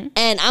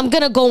 And I'm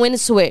going to go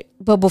into it.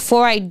 But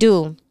before I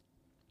do,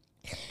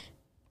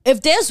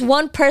 if there's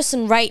one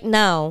person right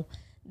now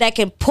that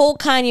can pull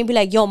Kanye and be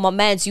like, yo, my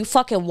mans, you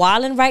fucking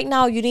wildin' right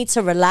now. You need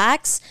to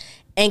relax.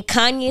 And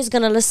Kanye's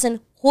going to listen.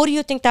 Who do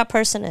you think that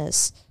person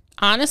is?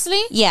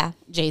 Honestly? Yeah.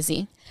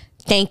 Jay-Z.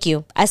 Thank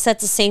you. I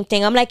said the same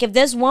thing. I'm like, if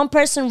there's one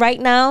person right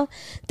now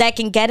that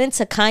can get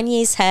into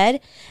Kanye's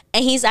head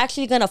and he's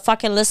actually going to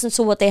fucking listen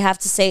to what they have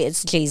to say,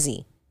 it's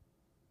Jay-Z.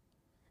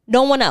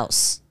 No one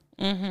else.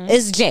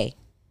 It's Jay.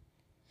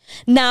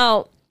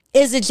 Now,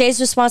 is it Jay's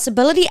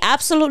responsibility?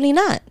 Absolutely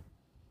not.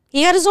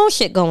 He had his own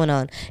shit going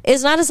on.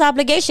 It's not his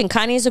obligation.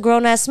 Kanye's a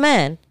grown-ass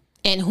man.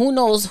 And who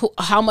knows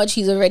how much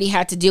he's already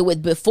had to deal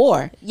with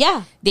before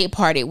they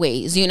parted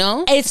ways,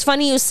 It's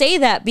funny you say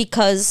that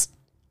because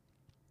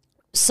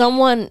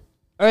someone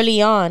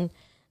early on,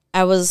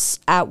 I was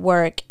at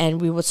work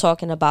and we were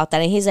talking about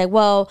that. And he's like,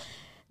 well,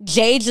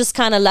 Jay just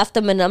kind of left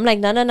him. And I'm like,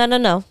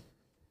 no.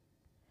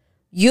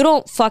 You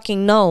don't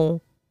fucking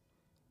know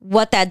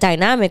what that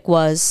dynamic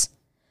was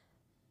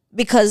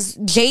because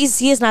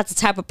Jay-Z is not the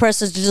type of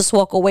person to just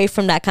walk away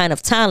from that kind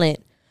of talent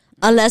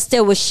unless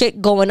there was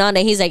shit going on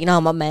and he's like, no,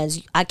 my man,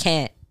 I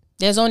can't.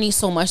 There's only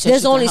so much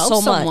that you can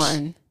help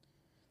someone.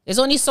 There's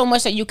only so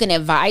much that you can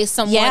advise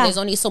someone. Yeah. There's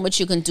only so much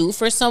you can do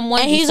for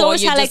someone. And he's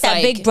always had like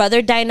that big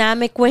brother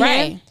dynamic with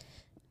him.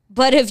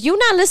 But if you're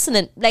not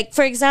listening, like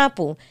for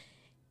example,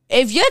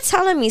 if you're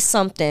telling me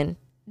something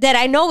that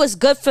I know is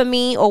good for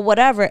me or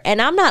whatever,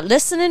 and I'm not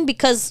listening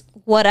because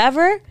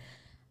whatever,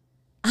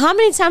 how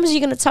many times are you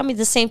going to tell me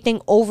the same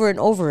thing over and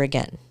over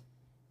again?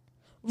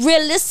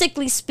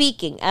 Realistically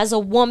speaking, as a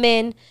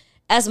woman,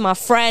 as my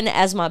friend,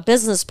 as my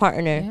business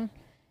partner,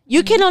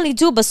 you can only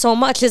do but so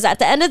much. Because at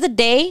the end of the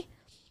day,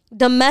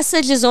 the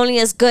message is only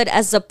as good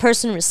as the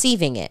person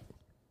receiving it.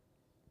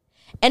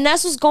 And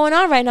that's what's going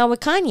on right now with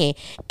Kanye.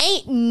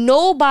 Ain't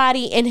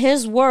nobody in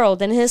his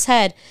world, in his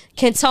head,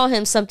 can tell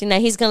him something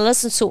that he's going to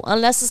listen to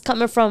unless it's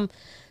coming from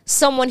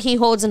someone he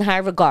holds in high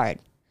regard.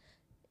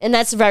 And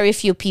that's very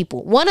few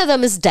people. One of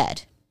them is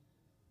dead.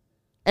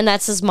 And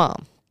that's his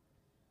mom.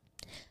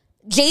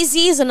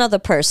 Jay-Z is another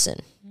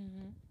person.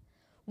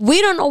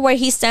 We don't know where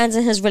he stands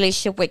in his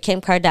relationship with Kim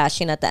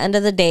Kardashian. At the end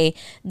of the day,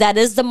 that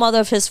is the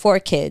mother of his 4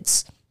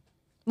 kids.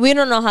 We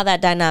don't know how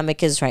that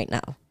dynamic is right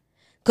now.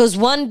 Because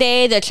one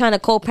day they're trying to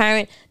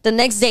co-parent. The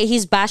next day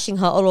he's bashing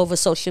her all over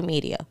social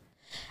media.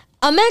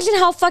 Imagine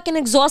how fucking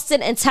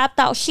exhausted and tapped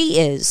out she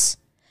is.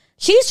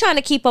 She's trying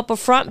to keep up a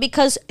front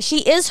because she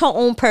is her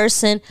own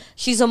person.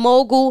 She's a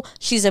mogul.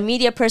 She's a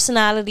media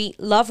personality.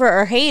 Love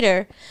her or hate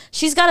her.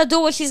 She's got to do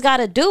what she's got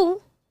to do.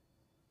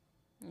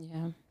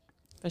 Yeah,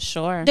 for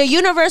sure. The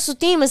universal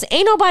theme is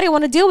ain't nobody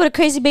want to deal with a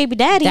crazy baby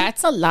daddy.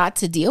 That's a lot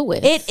to deal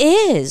with. It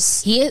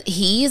is.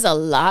 He is a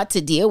lot to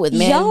deal with,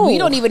 man. Yo. We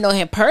don't even know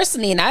him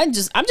personally, and I'm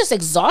just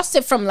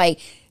exhausted from like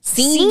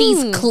seeing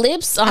these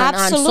clips on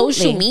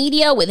social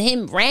media with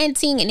him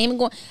ranting and him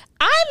going.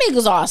 I'm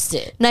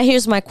exhausted. Now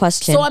here's my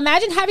question. So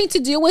imagine having to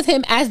deal with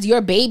him as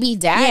your baby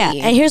daddy.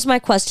 Yeah, and here's my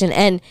question.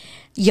 And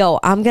yo,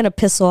 I'm gonna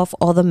piss off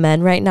all the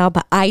men right now,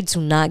 but I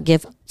do not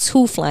give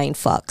 2 flying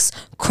fucks.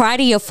 Cry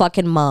to your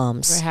fucking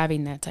moms. We're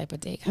having that type of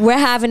day. We're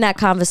having that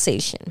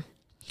conversation.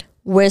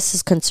 Where's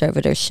his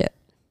conservatorship?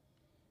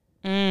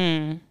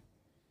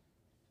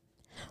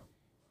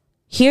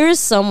 Here's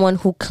someone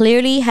who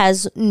clearly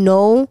has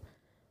no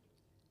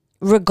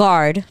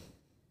regard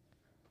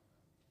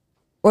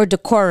or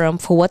decorum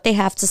for what they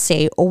have to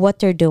say or what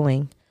they're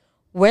doing,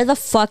 where the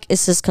fuck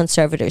is his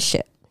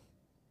conservatorship?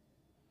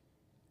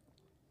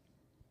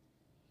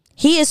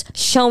 He is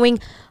showing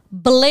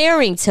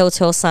blaring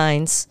telltale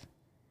signs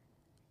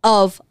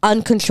of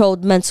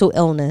uncontrolled mental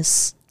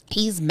illness.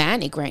 He's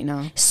manic right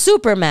now.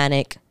 Super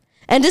manic.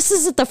 And this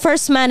isn't the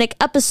first manic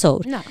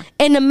episode. No.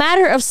 In a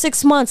matter of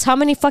 6 months, how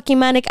many fucking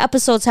manic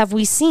episodes have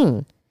we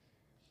seen?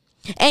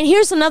 And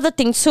here's another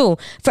thing too.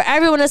 For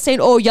everyone that's saying,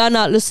 oh, y'all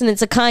not listening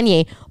to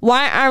Kanye,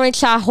 why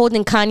aren't y'all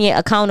holding Kanye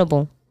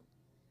accountable?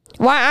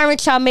 Why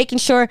aren't y'all making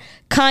sure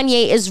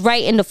Kanye is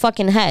right in the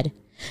fucking head?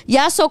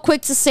 Y'all so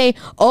quick to say,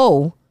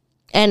 oh,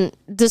 and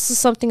this is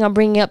something I'm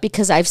bringing up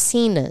because I've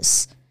seen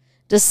this.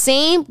 The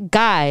same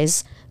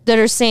guys that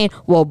are saying,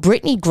 well,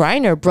 Brittany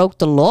Griner broke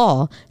the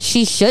law,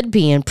 she should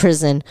be in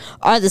prison,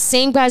 are the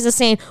same guys that are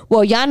saying,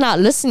 well, y'all not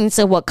listening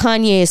to what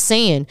Kanye is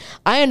saying.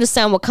 I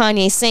understand what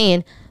Kanye is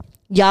saying.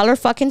 Y'all are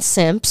fucking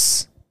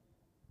simps.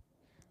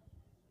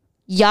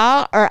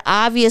 Y'all are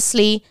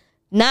obviously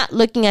not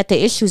looking at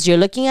the issues. You're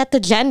looking at the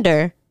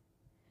gender.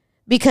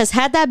 Because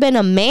had that been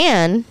a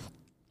man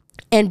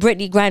in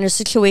Brittany Griner's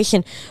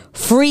situation,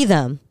 free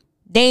them.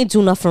 They ain't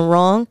do nothing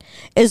wrong.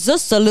 It's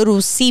just a little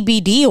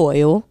CBD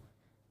oil.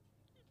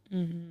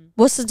 Mm-hmm.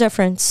 What's the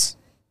difference?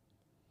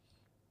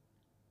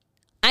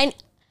 I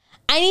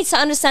need to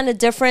understand the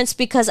difference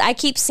because I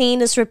keep seeing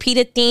this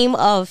repeated theme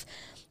of,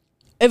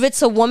 if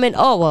it's a woman,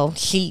 oh, well,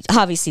 she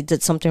obviously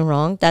did something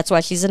wrong. That's why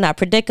she's in that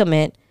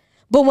predicament.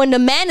 But when the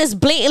man is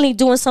blatantly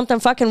doing something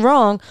fucking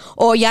wrong,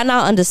 or y'all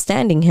not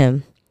understanding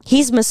him,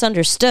 he's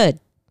misunderstood.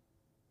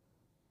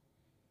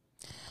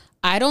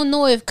 I don't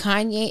know if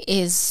Kanye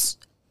is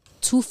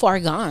too far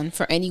gone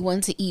for anyone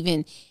to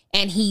even,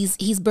 and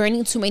he's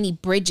burning too many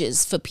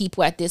bridges for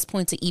people at this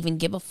point to even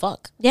give a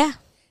fuck. Yeah.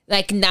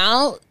 Like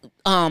now,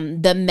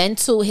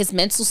 his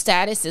mental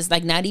status is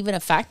like not even a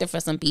factor for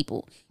some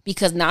people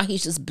because now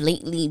he's just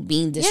blatantly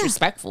being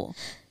disrespectful.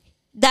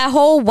 That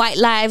whole white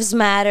lives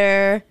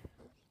matter,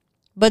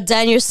 but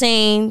then you're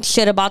saying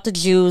shit about the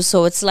Jews,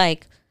 so it's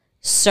like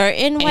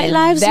certain white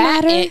lives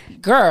matter,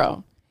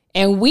 girl.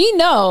 And we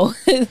know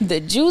the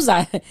Jews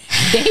are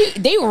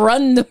they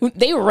run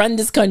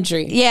this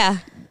country. Yeah,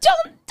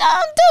 don't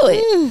do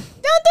it.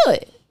 Don't do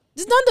it.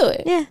 Just don't do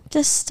it. Yeah,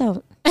 just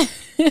don't.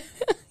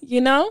 You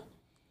know?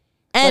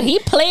 And but he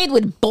played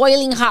with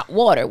boiling hot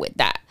water with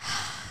that.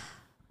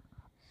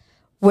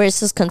 Where's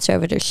his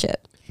conservatorship?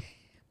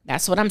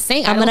 That's what I'm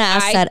saying. I'm going to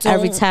ask that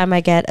every time I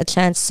get a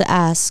chance to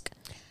ask.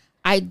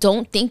 I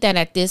don't think that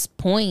at this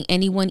point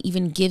anyone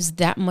even gives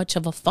that much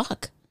of a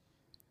fuck.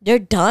 They're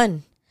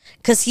done.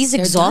 Because he's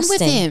exhausting.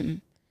 Done with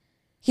him.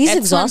 He's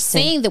That's exhausting. What I'm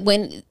saying, that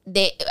when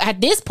they, at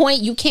this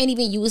point, you can't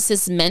even use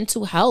his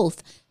mental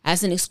health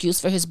as an excuse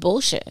for his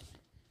bullshit.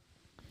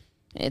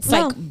 It's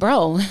like,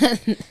 bro.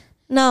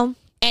 No.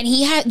 And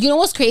he had, you know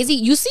what's crazy?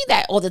 You see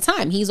that all the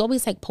time. He's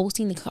always like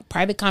posting the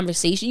private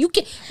conversation. You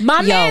can,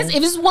 man, if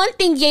it's one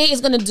thing Ye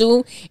is gonna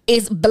do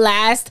is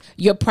blast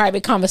your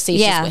private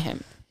conversations with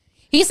him.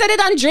 He said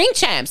it on Drink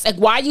Champs. Like,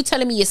 why are you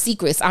telling me your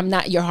secrets? I'm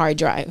not your hard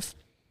drive.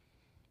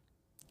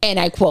 And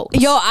I quote.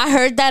 Yo, I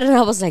heard that and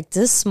I was like,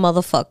 this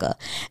motherfucker.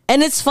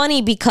 And it's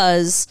funny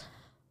because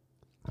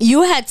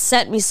you had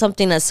sent me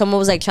something that someone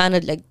was like trying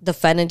to like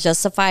defend and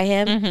justify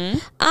him. Mm-hmm.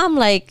 I'm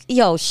like,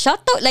 yo,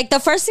 shut the, like the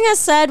first thing I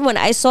said when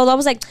I saw that, I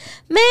was like,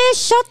 man,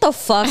 shut the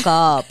fuck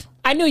up.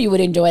 I knew you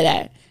would enjoy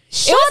that.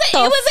 It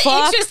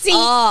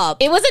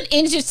was an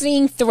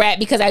interesting threat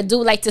because I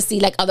do like to see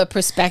like other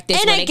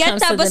perspectives. And I get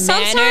that, but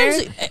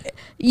sometimes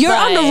you're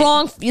on the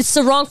wrong. It's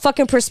the wrong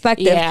fucking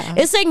perspective. Yeah.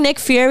 It's like Nick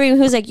Fury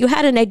who's like, you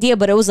had an idea,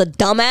 but it was a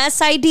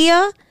dumbass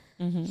idea.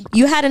 Mm-hmm.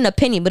 You had an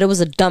opinion, but it was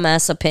a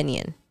dumbass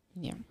opinion.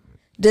 Yeah.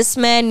 This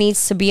man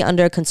needs to be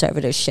under a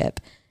conservatorship.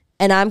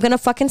 And I'm going to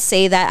fucking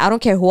say that. I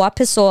don't care who I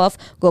piss off.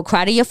 Go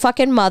cry to your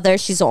fucking mother.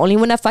 She's the only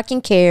one that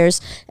fucking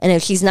cares. And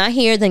if she's not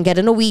here, then get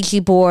on a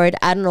Ouija board.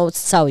 I don't know what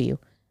to tell you.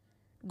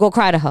 Go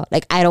cry to her.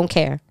 Like, I don't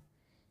care.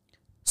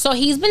 So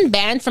he's been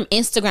banned from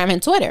Instagram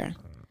and Twitter.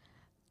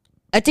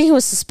 I think he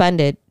was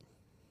suspended.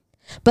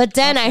 But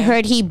then I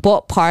heard he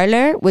bought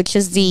Parler, which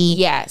is the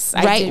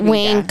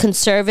right-wing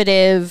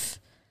conservative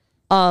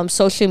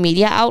social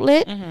media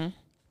outlet. Mm-hmm.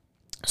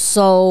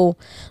 So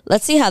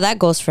let's see how that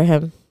goes for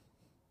him.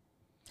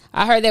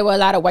 I heard there were a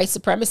lot of white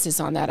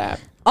supremacists on that app.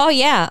 Oh,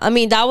 yeah. I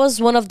mean, that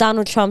was one of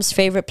Donald Trump's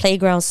favorite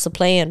playgrounds to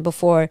play in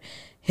before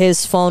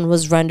his phone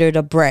was rendered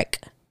a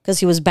brick because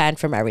he was banned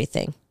from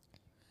everything.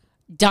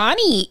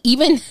 Donnie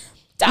issued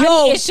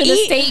a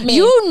statement.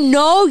 You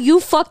know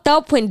you fucked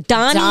up when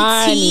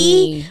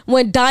Donnie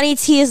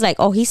T is like,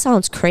 oh, he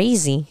sounds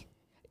crazy.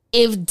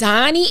 If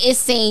Donnie is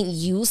saying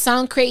you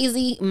sound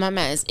crazy, my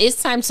man,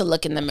 it's time to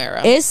look in the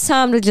mirror. It's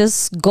time to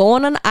just go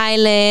on an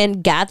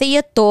island, gather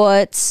your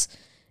thoughts,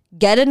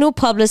 get a new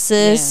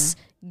publicist,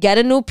 get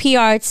a new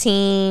PR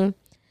team,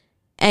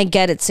 and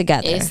get it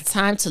together. It's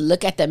time to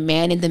look at the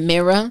man in the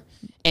mirror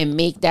and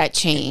make that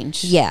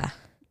change. Yeah.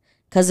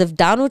 Because if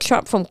Donald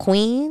Trump from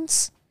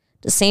Queens,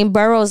 the same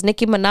borough as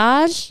Nicki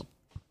Minaj,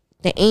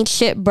 the ain't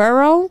shit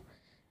borough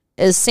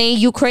is saying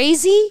you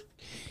crazy.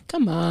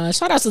 Come on.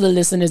 Shout out to the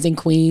listeners in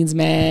Queens,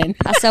 man.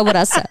 I said what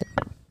I said.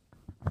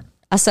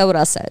 I said what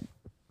I said.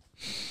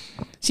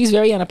 She's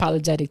very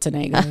unapologetic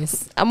tonight,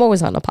 guys. I'm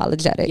always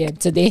unapologetic. Yeah,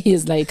 today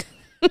is like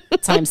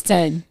times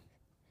 10.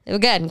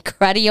 Again,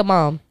 cry to your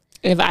mom.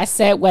 If I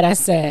said what I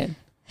said,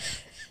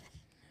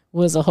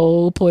 was a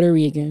whole Puerto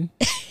Rican.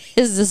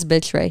 Is this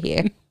bitch right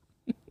here?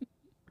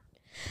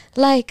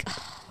 Like,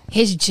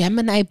 his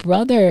Gemini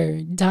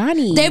brother,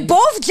 Donnie. they're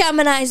both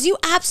Geminis. You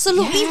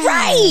absolutely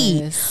right.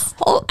 Yes.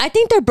 Oh, I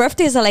think their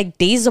birthdays are like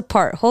days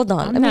apart. Hold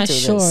on. I'm let me not do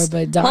sure, this.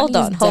 but Donnie's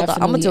hold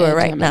on. I'm gonna do definitely it a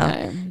right now.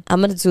 Gemini.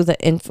 I'm gonna do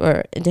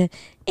the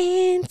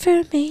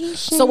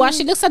information. So while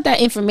she looks at that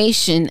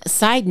information,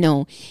 side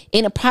note,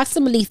 in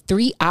approximately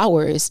 3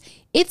 hours,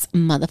 it's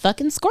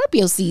motherfucking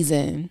Scorpio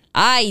season.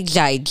 Ay,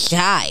 jai,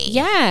 jai.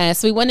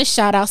 Yes, we want to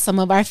shout out some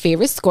of our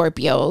favorite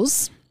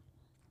Scorpios.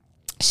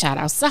 Shout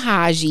out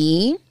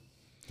Sahaji.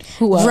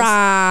 Who else?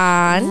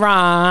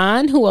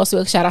 Ron. Who else?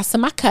 Shout out to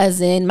my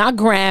cousin, my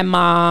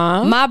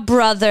grandma. My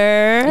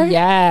brother.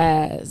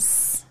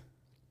 Yes.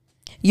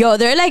 Yo,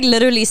 they're like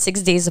literally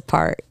 6 days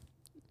apart.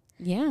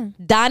 Yeah.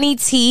 Donnie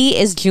T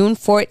is June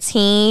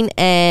 14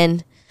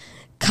 and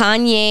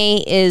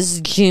Kanye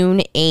is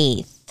June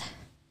 8th.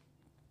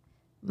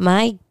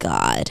 My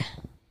God.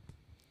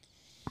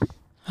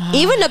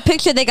 Even the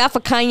picture they got for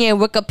Kanye in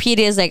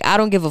Wikipedia is like, I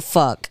don't give a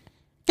fuck.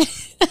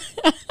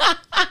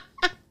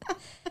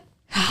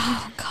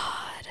 Oh,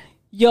 God.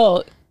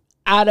 Yo,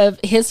 out of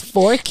his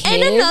 4 kids.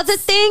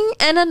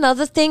 And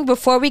another thing,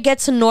 before we get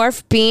to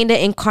North being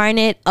the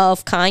incarnate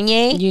of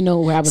Kanye, You know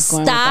where I was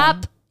going with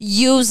stop that.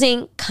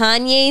 using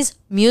Kanye's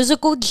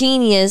musical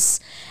genius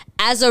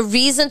as a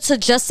reason to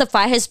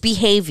justify his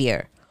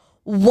behavior.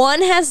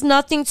 One has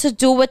nothing to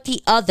do with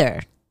the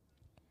other.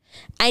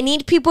 I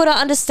need people to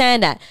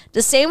understand that.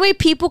 The same way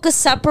people could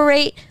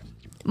separate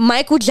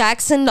Michael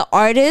Jackson, the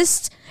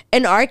artist,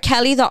 and R.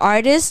 Kelly, the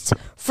artist,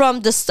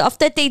 from the stuff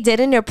that they did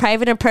in their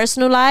private and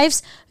personal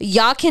lives,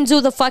 y'all can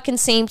do the fucking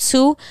same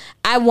too.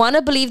 I want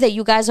to believe that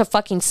you guys are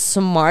fucking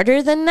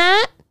smarter than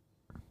that.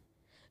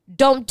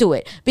 Don't do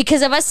it.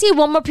 Because if I see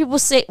one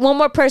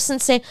more person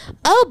say,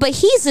 oh, but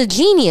he's a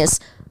genius.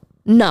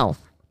 No.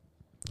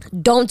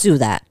 Don't do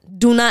that.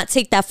 Do not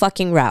take that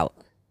fucking route.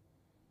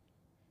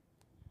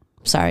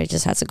 Sorry,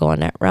 just had to go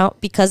on that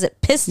route because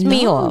it pissed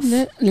me off.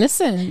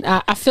 Listen,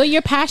 I feel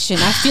your passion.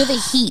 I feel the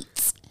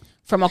heat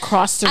from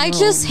across the room. I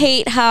just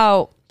hate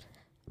how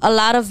a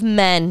lot of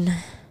men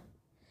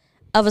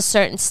of a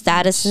certain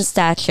status and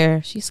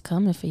stature She's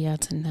coming for y'all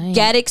tonight.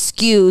 get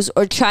excused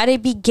or try to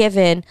be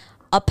given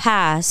a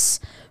pass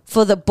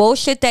for the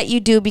bullshit that you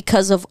do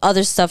because of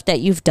other stuff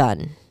that you've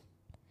done.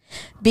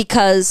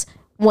 Because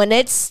when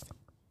it's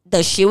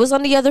the shoe was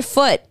on the other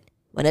foot,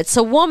 when it's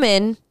a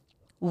woman,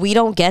 we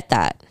don't get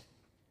that.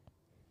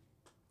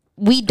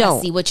 We I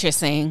don't. see what you're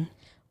saying.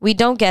 We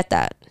don't get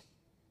that.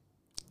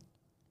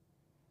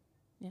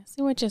 Yeah, I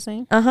see what you're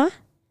saying. Uh-huh.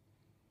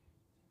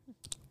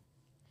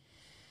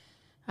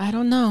 I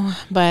don't know,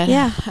 but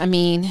Yeah. I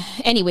mean,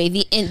 anyway,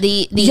 the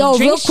Yo, drink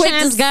real quick,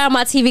 champs- this guy on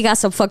my TV got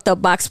some fucked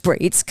up box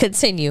braids.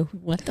 Continue.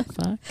 What the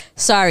fuck?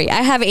 Sorry,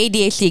 I have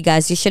ADHD,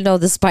 guys. You should know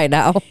this by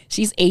now.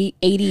 She's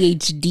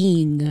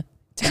ADHDing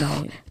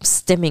tonight. I'm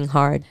stimming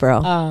hard,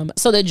 bro.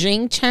 So the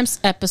Drink Champs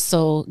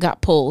episode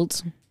got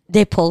pulled.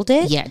 They pulled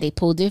it? Yeah, they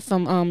pulled it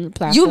from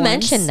platforms. You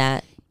mentioned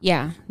that.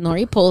 Yeah,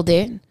 Nori pulled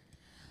it.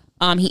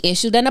 He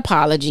issued an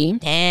apology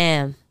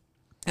Damn.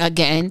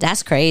 again.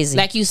 That's crazy.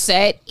 Like you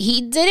said,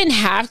 he didn't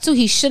have to.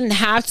 He shouldn't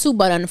have to.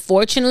 But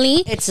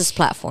unfortunately, it's his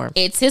platform.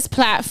 it's his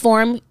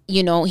platform.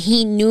 You know,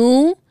 he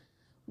knew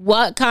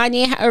what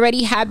Kanye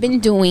already had been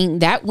doing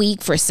that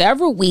week for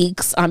several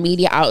weeks on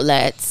media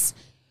outlets.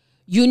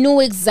 You knew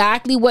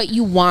exactly what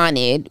you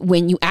wanted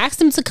when you asked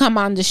him to come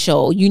on the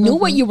show. You knew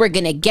what you were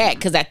going to get.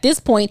 Because at this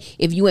point,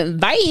 if you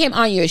invite him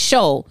on your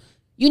show,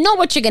 you know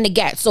what you're going to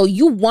get. So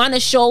you want a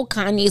show,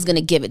 Kanye's going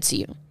to give it to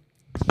you.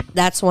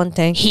 That's one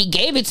thing. He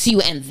gave it to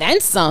you and then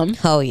some.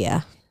 Oh,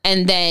 yeah.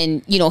 And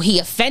then, you know, he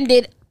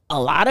offended a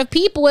lot of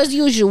people as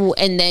usual.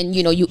 And then,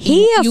 you know,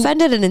 He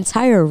offended an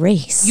entire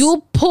race.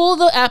 you pull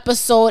the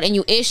episode and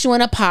you issue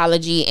an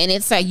apology, and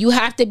it's like you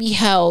have to be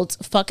held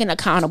fucking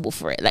accountable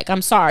for it. Like,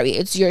 I'm sorry,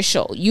 it's your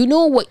show. You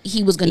knew what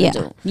he was gonna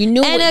do. You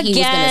knew And what he was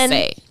again,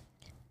 gonna say.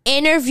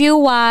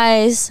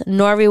 Interview-wise,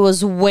 Nori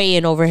was way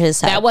in over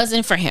his head. That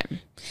wasn't for him.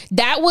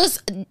 That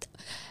was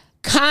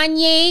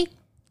Kanye.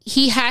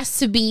 He has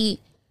to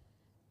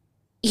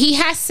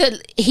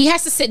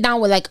sit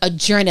down with like a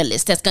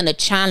journalist that's gonna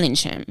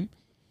challenge him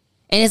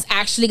and is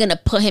actually gonna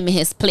put him in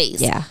his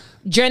place. Yeah.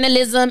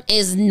 Journalism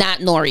is not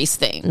Nori's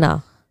thing.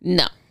 No.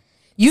 No.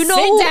 You know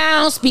Sit who-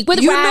 down, speak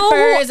with you know who,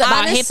 rappers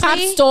about hip hop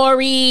honestly-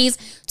 stories,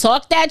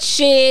 talk that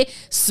shit,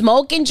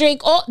 smoke and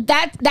drink. Oh,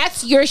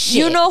 that's your shit.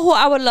 You know who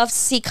I would love to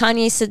see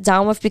Kanye sit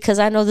down with, because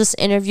I know this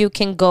interview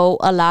can go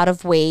a lot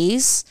of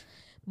ways,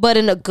 but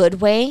in a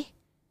good way?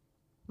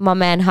 My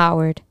man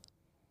Howard.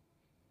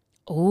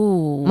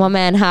 Ooh. My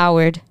man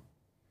Howard.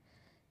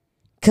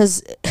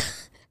 Because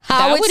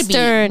Howard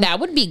Stern. That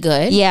would be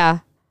good. Yeah.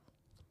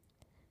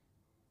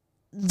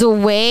 The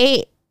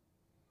way,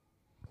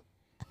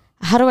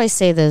 how do I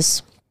say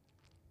this?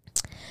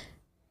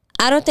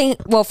 I don't think,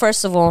 well,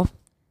 first of all,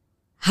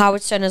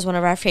 Howard Stern is one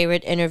of our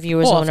favorite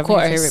interviewers, Oh, one of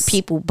our favorite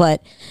people,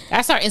 but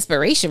that's our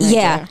inspiration right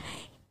yeah, there.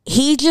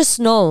 he just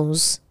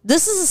knows.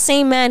 This is the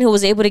same man who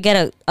was able to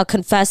get a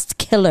confessed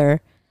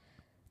killer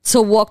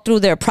to walk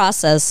through their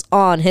process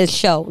on his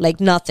show like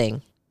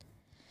nothing.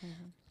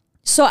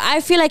 So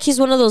I feel like he's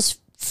one of those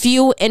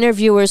few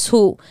interviewers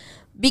who,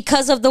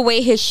 because of the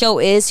way his show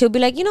is, he'll be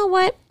like, you know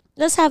what?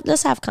 Let's have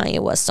Kanye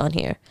West on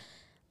here.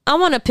 I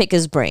want to pick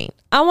his brain.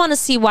 I want to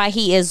see why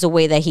he is the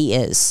way that he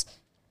is.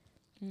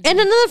 And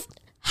another,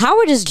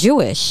 Howard is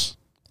Jewish.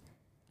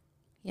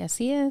 Yes,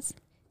 he is.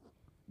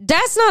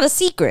 That's not a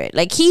secret.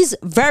 Like, he's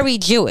very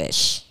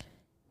Jewish.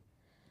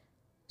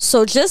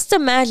 So just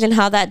imagine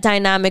how that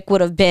dynamic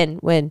would have been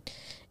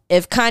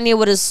if Kanye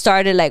would have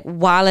started like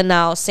wilding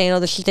out, saying all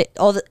the shit,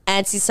 all the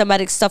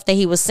anti-Semitic stuff that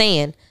he was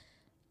saying.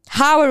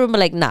 Howard would be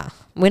like, nah,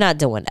 we're not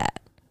doing that.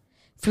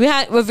 If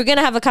we're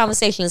gonna have a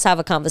conversation, let's have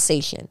a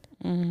conversation.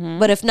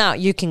 But if not,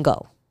 you can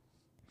go.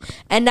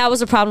 And that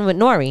was the problem with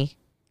Nori.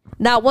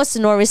 Now, once the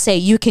Nori say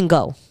you can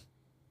go,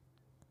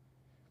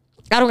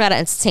 I don't gotta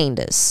entertain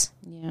this.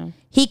 Yeah.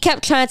 He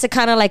kept trying to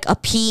kind of like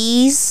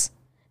appease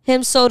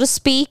him, so to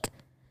speak.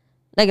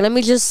 Like, let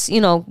me just,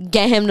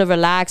 get him to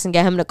relax and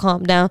get him to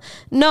calm down.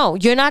 No,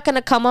 you're not going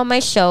to come on my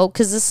show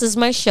because this is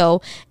my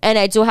show and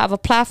I do have a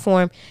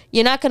platform.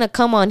 You're not going to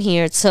come on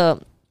here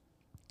to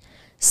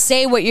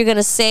say what you're going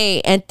to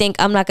say and think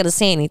I'm not going to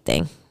say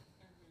anything.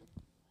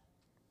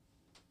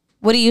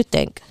 What do you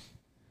think?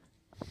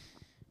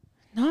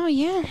 No,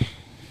 yeah.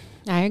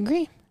 I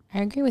agree.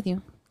 I agree with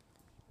you.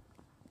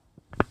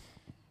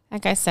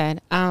 Like I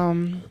said,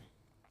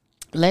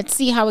 let's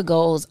see how it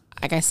goes.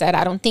 Like I said,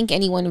 I don't think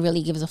anyone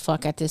really gives a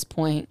fuck at this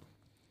point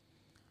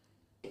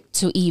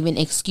to even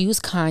excuse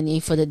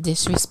Kanye for the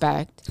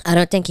disrespect. I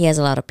don't think he has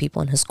a lot of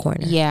people in his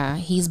corner. Yeah,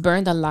 he's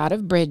burned a lot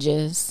of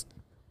bridges.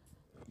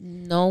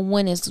 No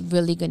one is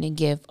really going to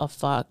give a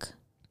fuck.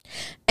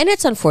 And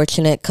it's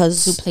unfortunate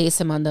because to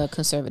place him on the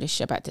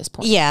conservatorship at this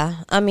point.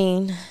 Yeah, I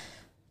mean,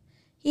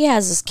 he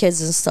has his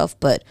kids and stuff,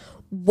 but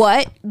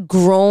what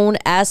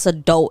grown-ass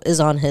adult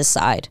is on his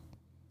side?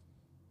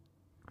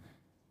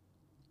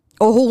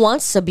 Or who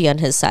wants to be on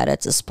his side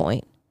at this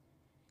point?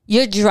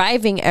 You're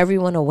driving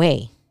everyone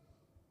away.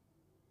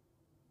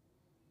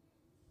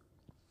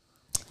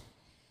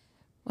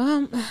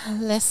 Well,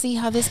 let's see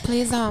how this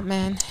plays out,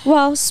 man.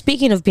 Well,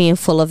 speaking of being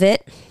full of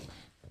it,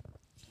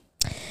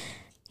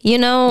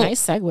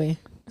 nice segue.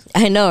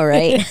 I know,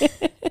 right?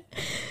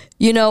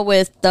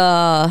 With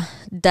the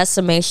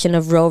decimation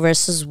of Roe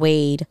versus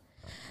Wade,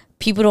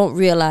 people don't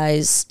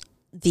realize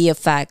the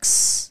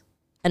effects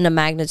and the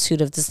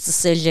magnitude of this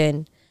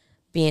decision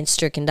being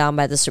stricken down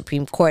by the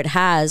Supreme Court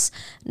has,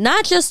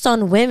 not just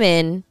on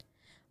women,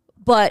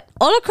 but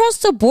all across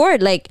the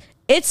board. Like,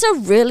 it's a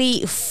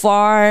really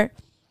far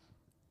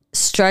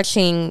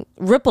stretching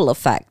ripple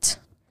effect.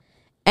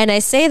 And I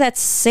say that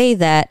to say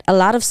that a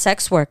lot of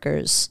sex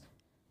workers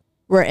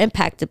were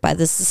impacted by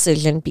this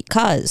decision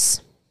because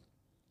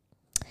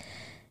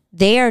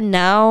they are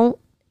now,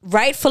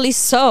 rightfully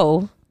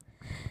so,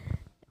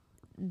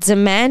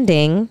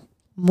 demanding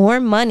more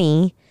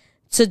money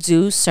to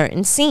do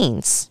certain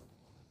scenes.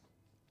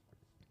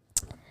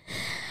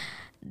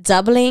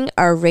 Doubling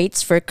our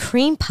rates for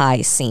cream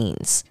pie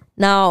scenes.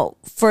 Now,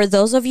 for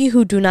those of you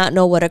who do not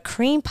know what a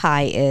cream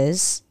pie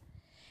is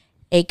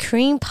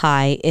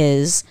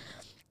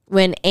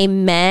when a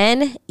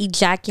man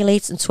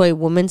ejaculates into a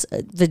woman's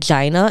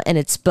vagina and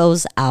it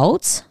spills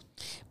out.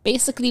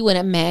 Basically, when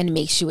a man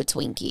makes you a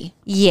Twinkie.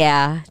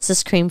 Yeah, it's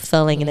just cream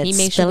filling and he it's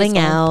makes spilling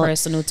you his out. Own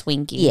personal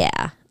Twinkie.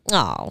 Yeah.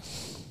 Oh.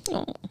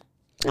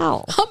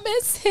 I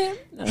miss him.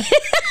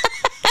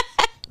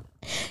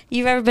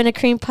 You've ever been a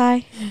cream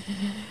pie?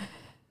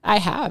 I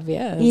have,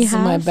 yeah. You This is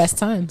my have? best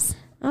times.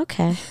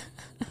 Okay.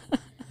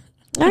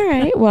 All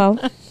right. Well,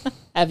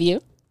 Have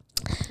you?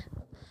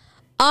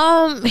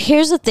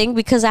 here's the thing,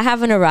 because I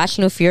have an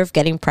irrational fear of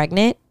getting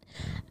pregnant.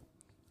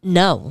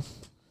 No.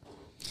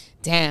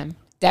 Damn.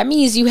 That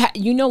means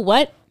you know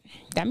what?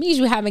 That means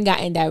you haven't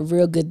gotten that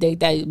real good dick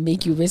that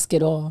make you risk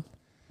it all.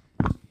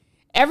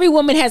 Every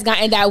woman has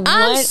gotten that one.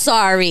 I'm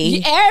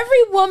sorry.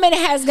 Every woman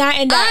has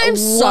gotten that I'm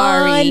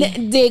sorry.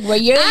 one dick where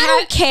you're. I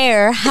don't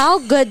care how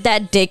good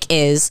that dick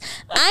is.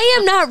 I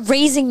am not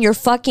raising your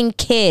fucking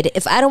kid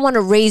if I don't want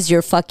to raise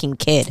your fucking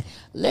kid.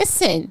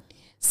 Listen.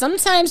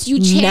 Sometimes you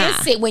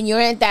chance it when you're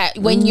at that.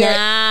 When you're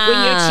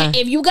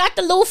if you got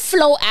the little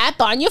Flow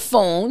app on your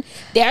phone,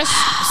 there's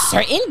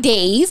certain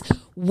days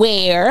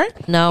where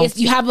if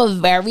you have a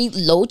very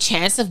low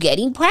chance of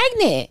getting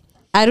pregnant.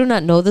 I do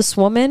not know this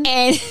woman,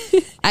 and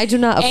I do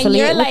not and affiliate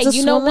you're with like, this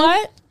you know woman.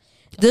 what?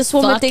 This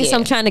woman Fuck thinks it.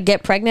 I'm trying to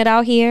get pregnant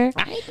out here,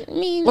 I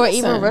mean, or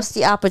listen, even risk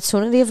the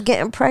opportunity of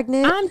getting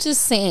pregnant. I'm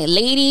just saying,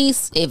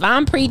 ladies, if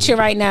I'm preaching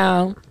right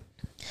now,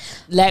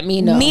 let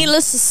me know.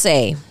 Needless to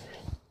say,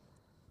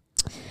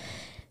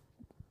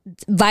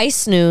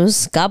 Vice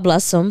News, God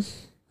bless them,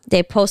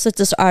 They posted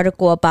this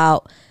article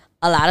about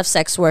a lot of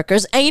sex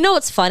workers. And you know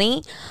what's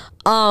funny?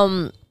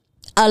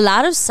 A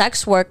lot of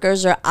sex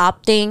workers are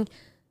opting,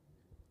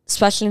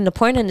 especially in the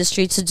porn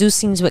industry, to do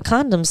scenes with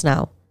condoms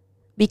now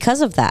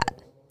because of that.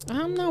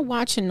 I'm not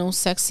watching no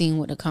sex scene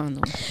with a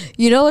condom.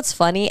 You know what's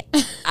funny?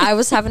 I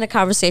was having a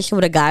conversation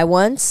with a guy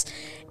once,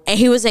 and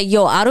he was like,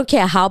 yo, I don't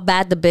care how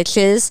bad the bitch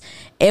is.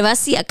 If I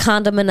see a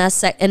condom in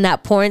that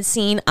porn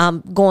scene,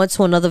 I'm going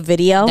to another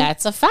video.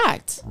 That's a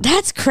fact.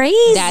 That's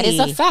crazy. That is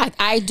a fact.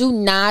 I do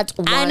not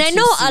want And I to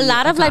know see a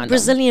lot of like condom.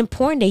 Brazilian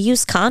porn, they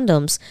use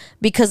condoms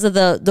because of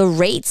the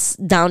rates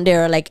down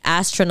there are like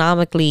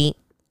astronomically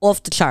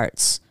off the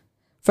charts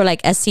for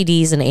like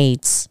STDs and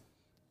AIDS.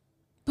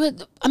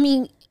 But I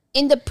mean,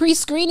 in the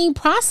pre-screening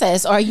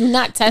process, are you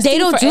not testing? They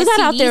don't for do that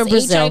out there in STDs,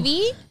 Brazil.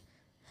 HIV?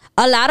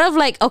 A lot of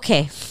like,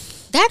 okay,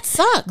 That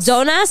sucks.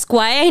 don't ask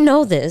why I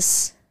know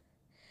this,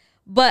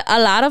 but a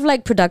lot of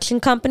like production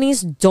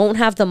companies don't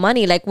have the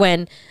money. Like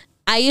when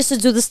I used to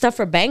do the stuff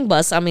for Bang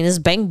Bus, I mean, it's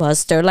Bang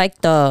Bus. They're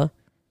like the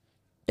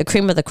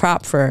cream of the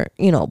crop for,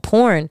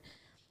 porn.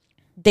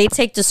 They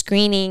take the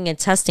screening and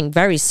testing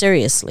very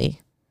seriously.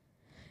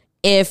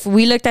 If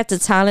we looked at the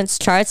talents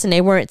charts and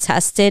they weren't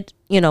tested,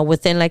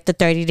 within like the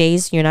 30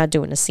 days, you're not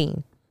doing a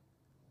scene.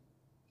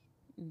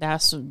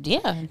 That's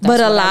But what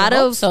a I lot would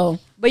hope of, so.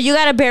 but you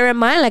got to bear in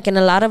mind, like in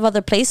a lot of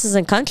other places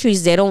and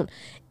countries, they don't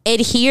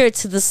adhere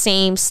to the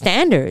same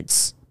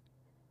standards.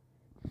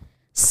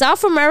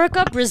 South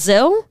America,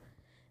 Brazil,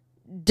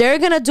 they're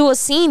going to do a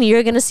scene.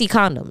 You're going to see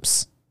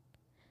condoms.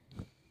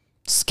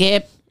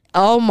 Skip.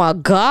 Oh my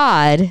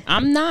God.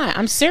 I'm not.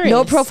 I'm serious.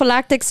 No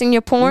prophylactics in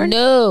your porn?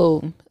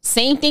 No.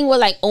 Same thing with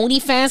like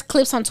OnlyFans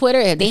clips on Twitter.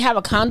 If they have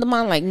a condom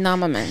on, like, nah,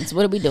 my mans.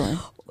 What are we doing?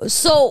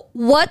 So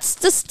what's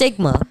the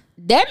stigma?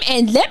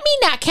 And let me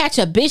not catch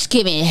a bitch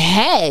giving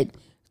head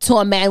to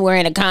a man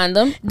wearing a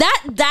condom.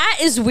 That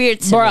is weird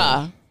to me.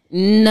 Bruh.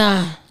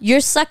 Nah.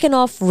 You're sucking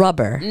off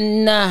rubber.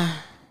 Nah.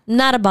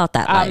 Not about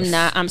that life. I'm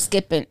not. I'm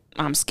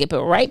skipping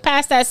right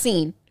past that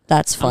scene.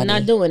 That's funny. I'm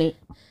not doing it.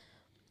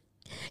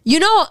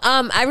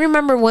 I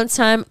remember one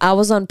time I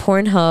was on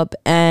Pornhub,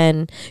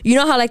 and you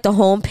know how like the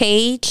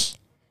homepage,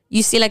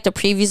 you see like the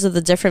previews of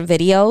the different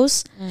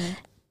videos.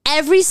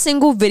 Every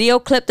single video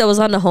clip that was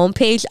on the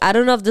homepage, I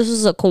don't know if this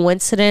was a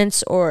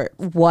coincidence or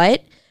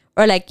what,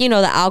 or like the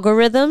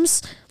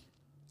algorithms.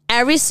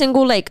 Every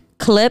single like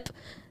clip,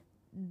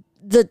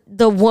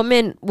 the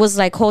woman was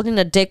like holding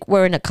a dick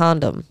wearing a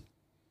condom.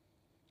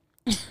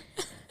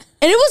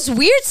 And it was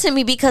weird to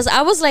me because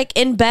I was like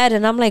in bed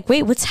and I'm like,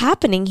 wait, what's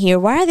happening here?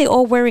 Why are they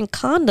all wearing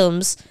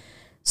condoms?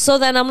 So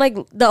then I'm like,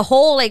 the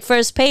whole like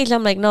first page,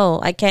 I'm like, no,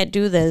 I can't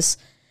do this.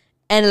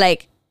 And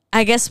like,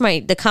 I guess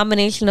the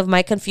combination of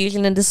my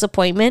confusion and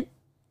disappointment,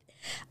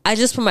 I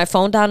just put my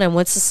phone down and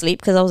went to sleep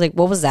because I was like,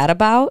 what was that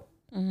about?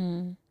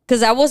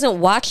 Because I wasn't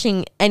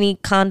watching any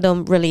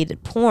condom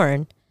related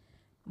porn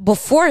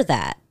before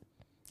that.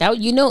 That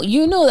you know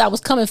that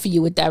was coming for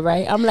you with that,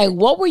 right? I'm like,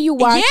 what were you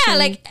watching? Yeah,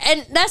 like,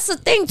 and that's the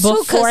thing too.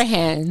 'Cause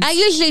beforehand. I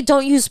usually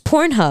don't use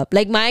Pornhub.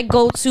 Like my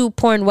go-to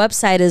porn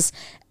website is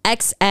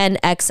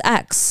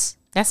XNXX.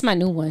 That's my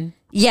new one.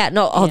 Yeah,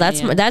 no,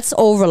 Yeah. that's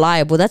old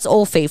reliable. That's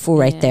old faithful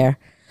right there.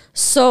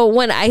 So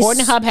when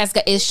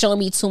Pornhub is showing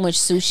me too much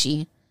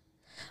sushi.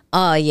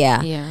 oh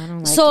yeah, Yeah, I don't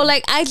like so it.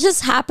 like I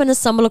just happened to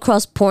stumble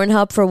across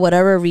Pornhub for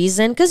whatever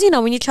reason, because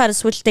when you try to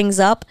switch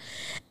things up,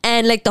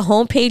 and like the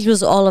homepage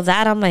was all of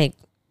that, I'm like,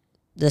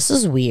 this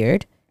is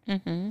weird.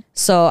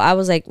 So I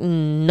was like,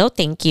 no,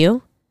 thank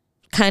you.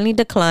 Kindly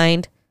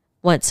declined.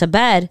 Went to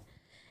bed,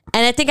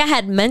 and I think I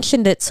had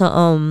mentioned it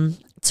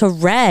to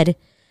Red,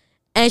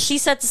 and she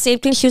said the same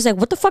thing. She was like,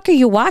 "What the fuck are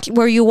you watching?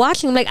 Were you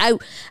watching?" I'm like,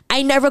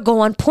 I never go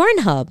on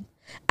Pornhub.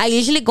 I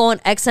usually go on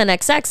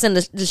XNXX, and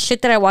the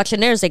shit that I watch in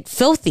there is like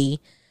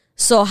filthy.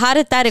 So how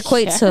did that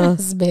equate to?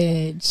 Yes,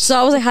 bitch. So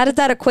I was like, how did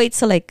that equate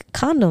to like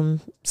condom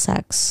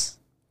sex?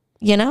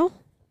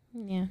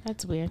 Yeah,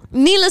 that's weird.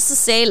 Needless to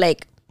say,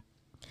 like,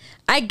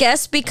 I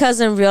guess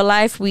because in real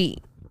life we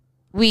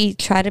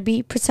try to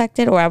be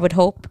protected, or I would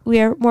hope we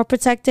are more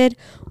protected.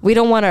 We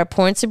don't want our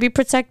porn to be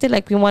protected.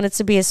 Like, we want it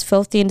to be as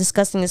filthy and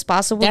disgusting as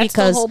possible. That's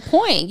because the whole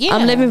point. Yeah,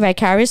 I'm living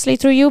vicariously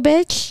through you,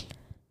 bitch.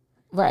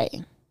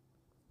 right.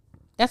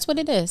 That's what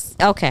it is.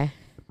 Okay.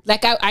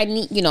 Like I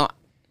need,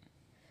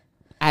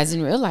 as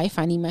in real life,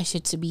 I need my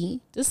shit to be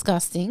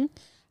disgusting.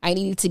 I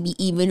need it to be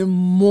even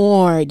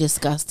more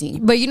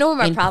disgusting. But you know what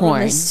my in problem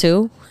porn. is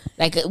too?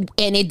 Like,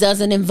 and it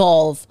doesn't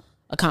involve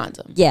a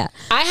condom. Yeah.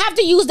 I have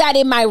to use that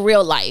in my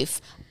real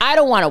life. I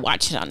don't want to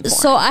watch it on porn.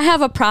 So I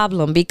have a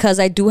problem because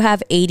I do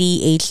have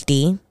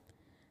ADHD.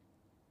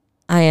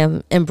 I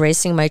am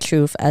embracing my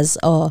truth as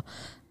a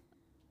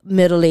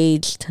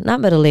not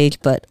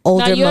middle-aged, but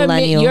older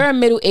millennial. You're a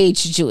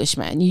middle-aged Jewish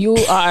man. You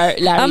are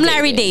Larry I'm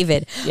Larry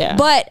David. Yeah.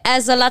 But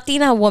as a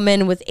Latina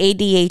woman with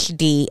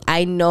ADHD,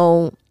 I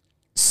know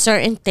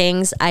certain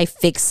things I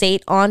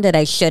fixate on that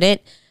I shouldn't.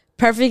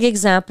 Perfect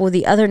example,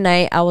 the other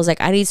night I was like,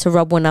 I need to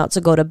rub one out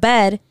to go to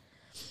bed.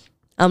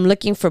 I'm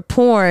looking for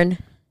porn.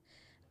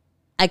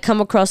 I come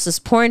across this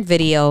porn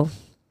video.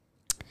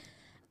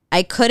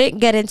 I couldn't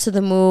get into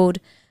the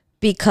mood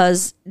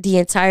because the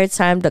entire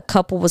time the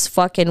couple was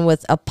fucking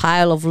with a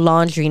pile of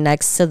laundry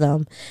next to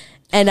them.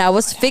 And I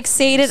was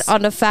fixated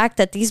on the fact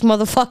that these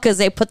motherfuckers,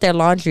 they put their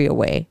laundry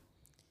away.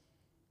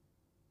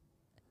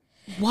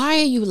 Why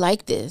are you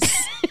like this?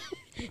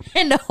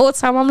 And the whole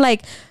time I'm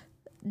like,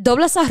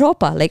 dobla esa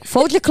ropa, like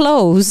fold your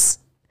clothes.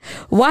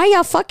 Why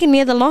y'all fucking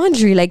near the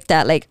laundry like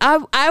that? Like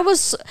I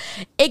was,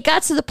 it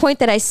got to the point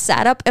that I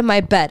sat up in my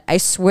bed. I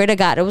swear to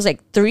God, it was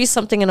like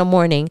 3-something in the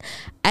morning.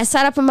 I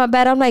sat up in my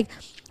bed. I'm like,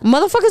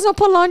 motherfuckers don't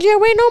put laundry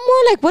away no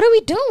more. Like, what are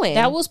we doing?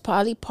 That was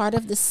probably part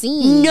of the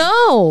scene.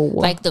 No.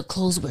 Like the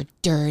clothes were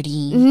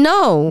dirty.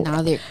 No.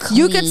 Now they're clean.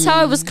 You could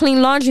tell it was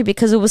clean laundry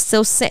because it was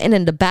still sitting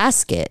in the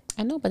basket.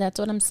 I know, but that's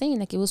what I'm saying.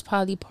 Like, it was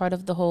probably part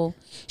of the whole...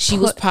 She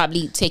was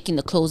probably taking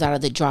the clothes out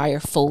of the dryer,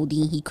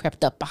 folding. He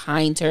crept up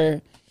behind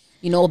her,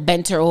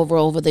 bent her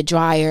over the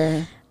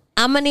dryer.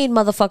 I'm going to need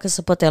motherfuckers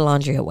to put their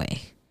laundry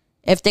away.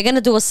 If they're going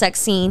to do a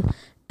sex scene,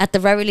 at the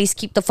very least,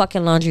 keep the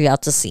fucking laundry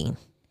out the scene.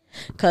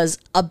 Because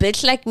a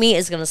bitch like me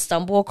is going to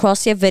stumble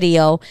across your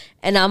video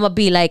and I'm going to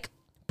be like,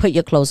 put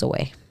your clothes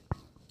away.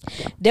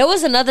 There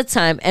was another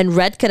time, and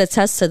Red could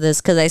attest to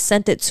this because I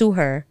sent it to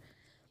her.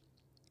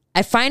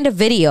 I find a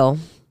video.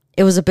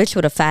 It was a bitch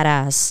with a fat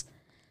ass.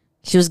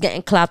 She was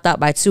getting clapped out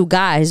by 2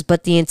 guys,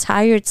 but the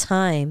entire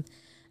time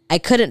I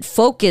couldn't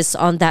focus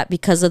on that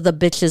because of the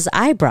bitch's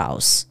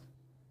eyebrows.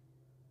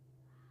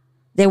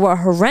 They were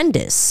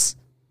horrendous.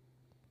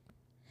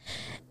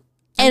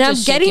 And I'm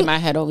getting my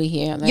head over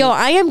here. Like,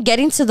 I am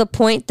getting to the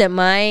point that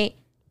my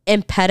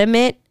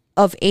impediment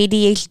of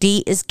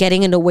ADHD is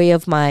getting in the way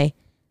of my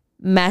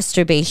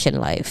masturbation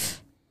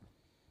life.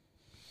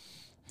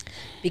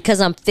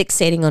 Because I'm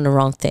fixating on the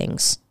wrong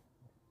things.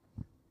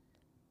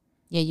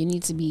 Yeah, you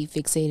need to be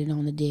fixated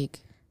on the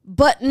dick.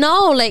 But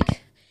no,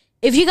 like,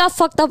 if you got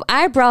fucked up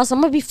eyebrows, I'm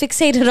going to be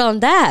fixated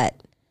on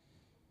that.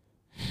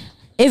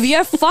 If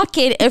you're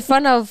fucking in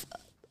front of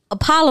a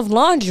pile of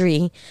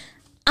laundry,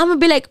 I'm going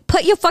to be like,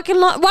 put your fucking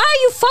laundry. Why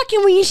are you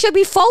fucking when you should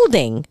be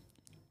folding?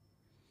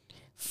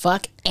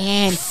 Fuck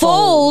and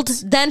fold.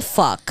 Then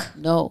fuck.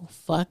 No,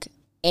 fuck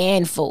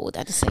and fold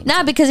at the same time.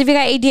 Nah, because if you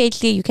got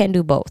ADHD, you can't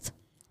do both.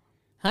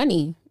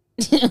 Honey,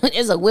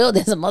 there's a will,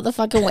 there's a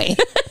motherfucking way.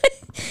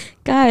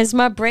 Guys,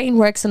 my brain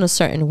works in a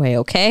certain way,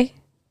 okay?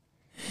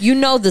 You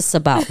know this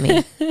about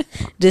me.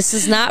 This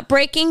is not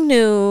breaking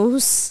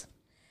news.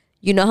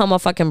 You know how my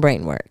fucking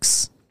brain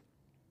works.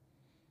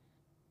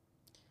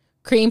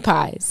 Cream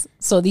pies.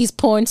 So these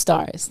porn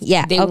stars,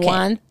 they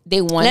want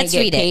to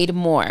get paid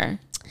more.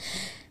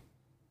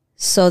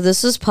 So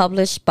this was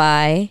published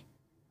by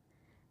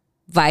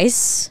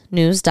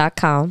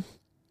ViceNews.com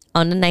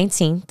on the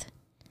 19th.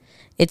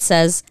 It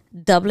says,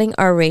 doubling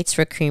our rates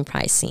for cream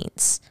pie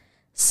scenes.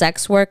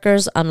 Sex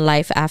workers on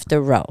life after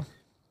Roe.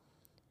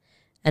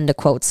 And the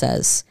quote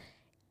says,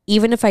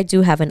 even if I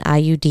do have an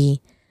IUD,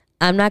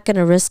 I'm not going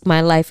to risk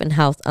my life and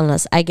health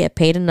unless I get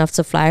paid enough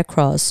to fly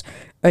across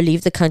or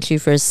leave the country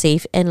for a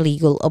safe and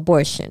legal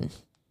abortion.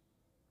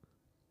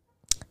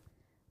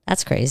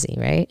 That's crazy,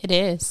 right? It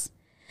is.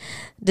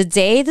 The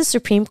day the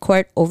Supreme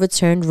Court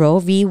overturned Roe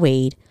v.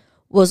 Wade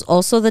was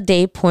also the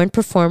day porn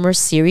performer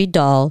Siri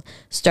Dahl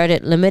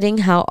started limiting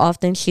how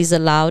often she's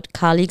allowed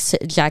colleagues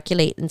to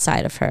ejaculate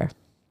inside of her.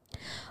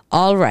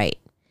 All right.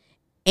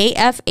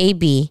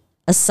 AFAB,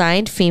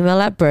 assigned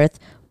female at birth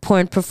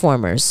porn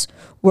performers,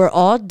 we're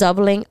all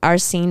doubling our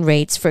scene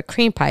rates for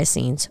cream pie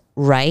scenes,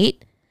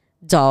 right?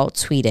 Dahl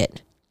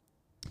tweeted.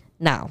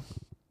 Now,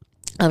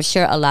 I'm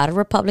sure a lot of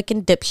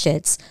Republican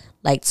dipshits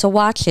like to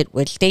watch it,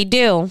 which they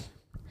do.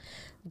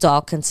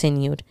 Dahl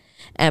continued.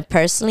 And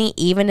personally,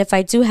 even if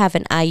I do have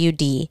an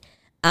IUD,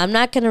 I'm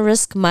not going to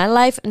risk my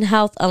life and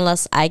health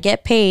unless I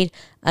get paid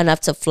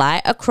enough to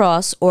fly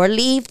across or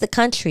leave the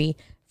country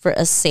for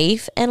a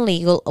safe and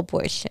legal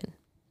abortion.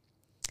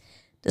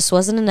 This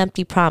wasn't an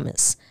empty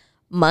promise.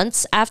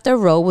 Months after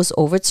Roe was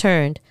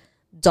overturned,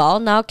 Dahl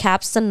now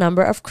caps the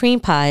number of cream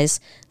pies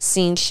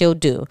scenes she'll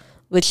do,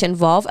 which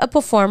involve a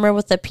performer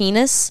with a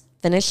penis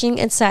finishing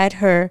inside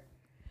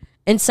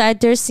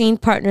their scene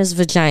partner's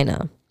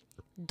vagina.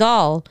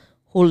 Dahl,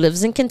 who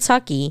lives in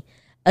Kentucky,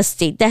 a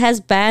state that has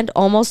banned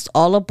almost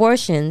all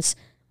abortions,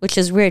 which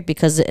is weird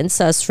because the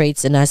incest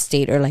rates in that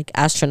state are like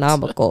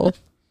astronomical,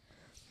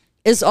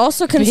 is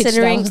also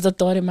considering... Bitch, that was the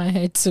thought in my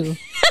head too.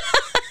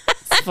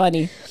 It's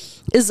funny.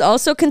 Is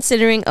also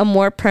considering a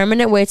more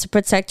permanent way to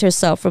protect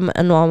herself from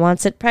an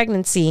unwanted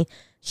pregnancy.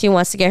 She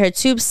wants to get her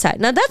tubes tied.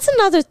 Now, that's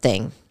another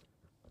thing.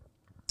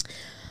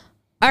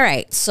 All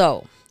right,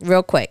 so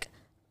real quick.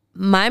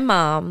 My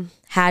mom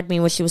had me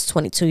when she was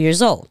 22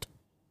 years old.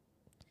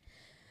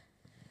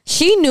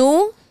 She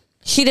knew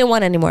she didn't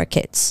want any more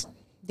kids.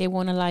 They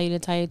won't allow you to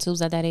tie your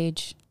tubes at that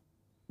age.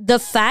 The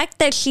fact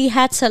that she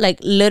had to like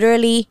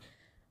literally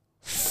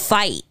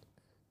fight.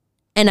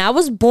 And I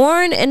was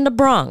born in the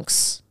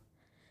Bronx,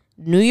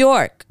 New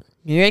York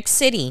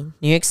City,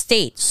 New York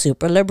State,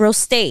 super liberal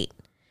state.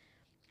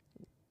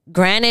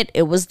 Granted,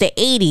 it was the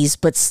 80s,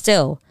 but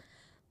still.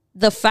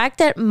 The fact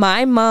that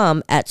my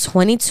mom at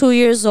 22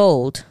 years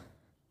old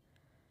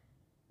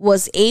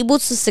was able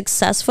to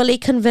successfully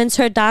convince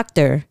her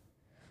doctor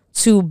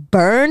to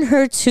burn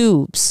her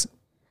tubes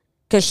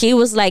because she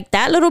was like,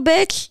 that little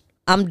bitch,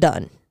 I'm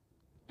done.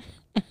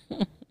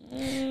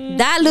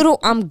 That little,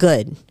 I'm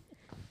good.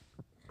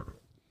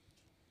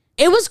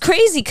 It was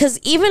crazy because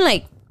even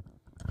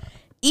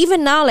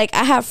now, like,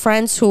 I have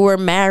friends who were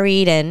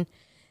married, and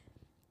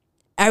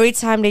every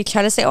time they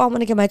try to say, oh, I'm going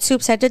to get my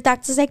tubes had, the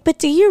doctor's like, but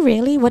do you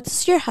really? What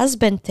does your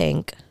husband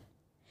think?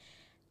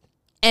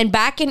 And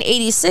back in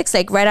 86,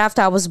 like right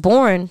after I was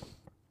born,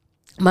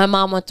 my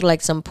mom went through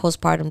like some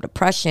postpartum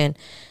depression,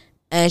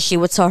 and she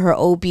would tell her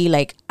OB,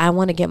 like, I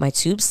want to get my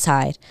tubes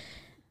tied.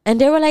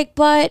 And they were like,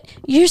 but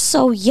you're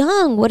so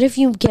young. What if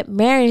you get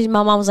married?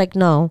 My mom was like,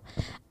 no,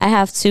 I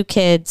have 2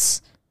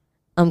 kids.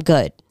 I'm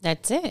good.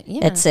 That's it.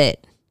 Yeah. That's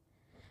it.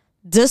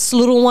 This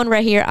little one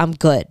right here, I'm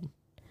good.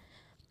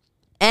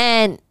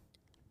 And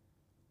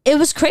it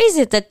was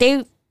crazy that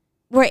they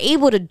were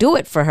able to do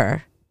it for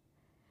her.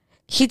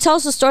 She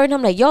tells the story, and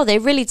I'm like, yo, they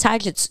really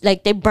tied your,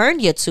 like, they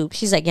burned your tube.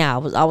 She's like, yeah,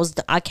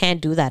 I can't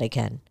do that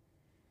again.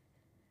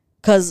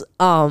 Because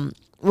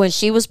when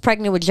she was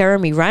pregnant with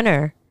Jeremy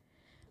Renner,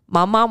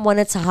 my mom went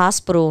into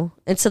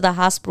the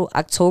hospital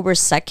October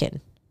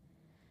 2nd.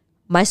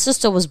 My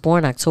sister was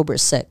born October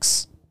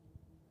 6th.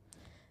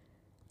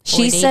 4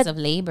 days of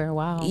labor.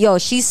 Wow. Yo,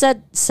 she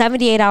said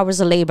 78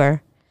 hours of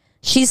labor.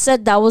 She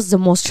said that was the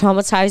most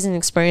traumatizing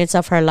experience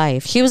of her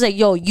life. She was like,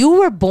 yo, you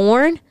were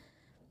born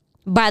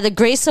by the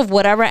grace of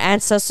whatever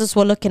ancestors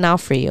were looking out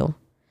for you.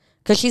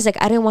 Because she's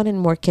like, I didn't want any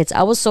more kids.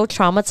 I was so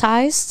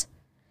traumatized.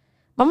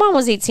 My mom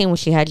was 18 when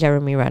she had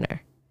Jeremy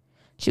Renner.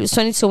 She was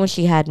 22 when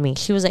she had me.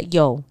 She was like,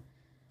 yo,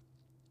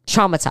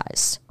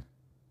 traumatized.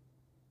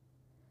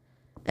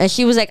 And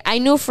she was like, I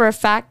knew for a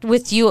fact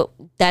with you,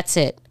 that's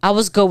it. I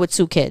was good with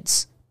 2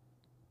 kids.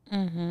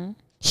 Mm-hmm.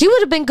 She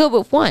would have been good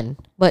with 1.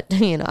 But,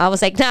 you know, I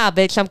was like, nah,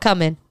 bitch, I'm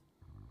coming.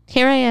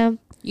 Here I am.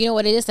 You know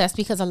what it is? That's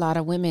because a lot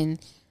of women,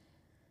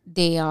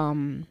 they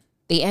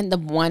end up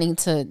wanting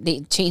to,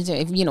 they change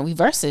their,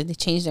 reverse it. They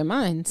change their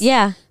minds.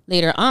 Yeah.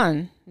 Later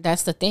on.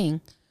 That's the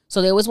thing.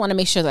 So they always want to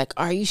make sure, like,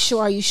 are you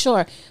sure? Are you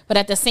sure? But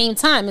at the same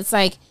time, it's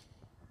like,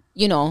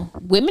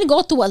 women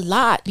go through a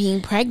lot being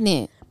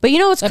pregnant. But you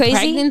know what's crazy?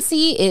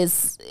 Pregnancy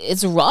is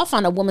rough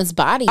on a woman's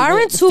body.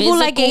 Aren't tubal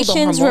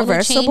ligations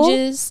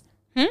reversible?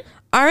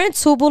 Aren't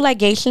tubal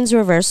ligations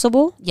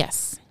reversible?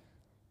 Yes.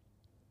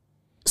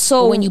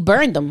 So but when you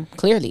burn them,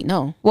 clearly,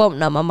 no. Well,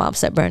 no, my mom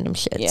said burn them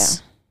shits. Yeah.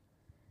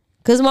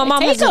 Because my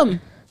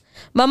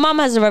mom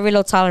has a very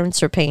low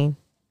tolerance for pain.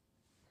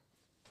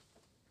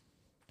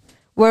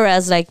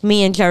 Whereas, like,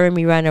 me and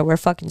Jeremy Renner, we're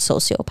fucking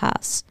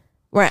sociopaths.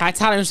 We're high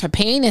tolerance for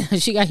pain,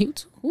 and she got you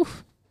too.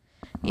 Oof.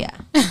 Yeah.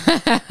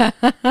 But,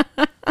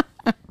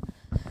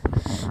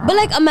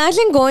 like,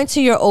 imagine going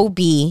to your OB,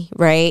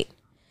 right?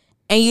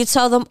 And you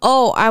tell them,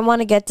 oh, I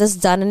want to get this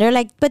done. And they're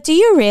like, but do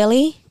you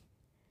really?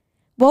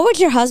 What would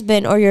your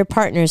husband or your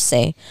partner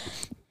say?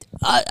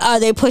 Are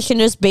they pushing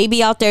this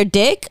baby out their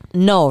dick?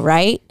 No,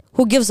 right?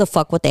 Who gives a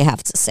fuck what they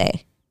have to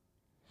say?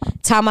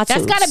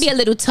 That's got to be a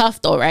little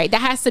tough, though, right?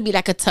 That has to be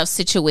like a tough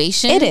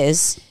situation. It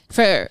is.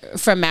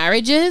 For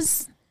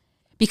marriages.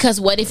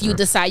 Because what if you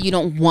decide you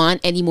don't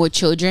want any more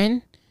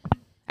children?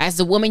 As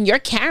a woman, you're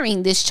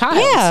carrying this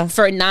child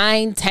for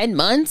 9-10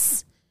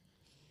 months.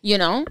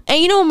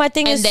 And you know what my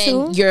thing is too?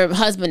 And then your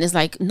husband is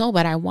like, no,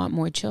 but I want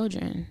more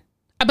children.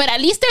 But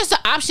at least there's the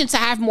option to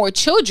have more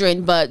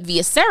children, but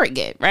via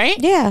surrogate, right?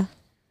 Yeah.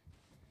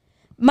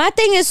 My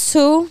thing is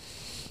too,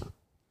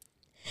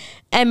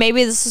 and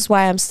maybe this is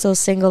why I'm still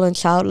single and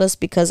childless,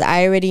 because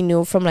I already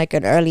knew from like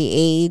an early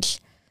age,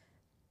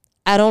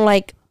 I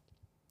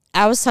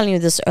was telling you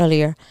this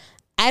earlier,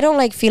 I don't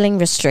like feeling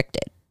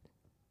restricted.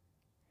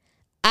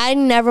 I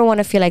never want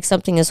to feel like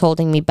something is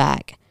holding me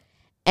back.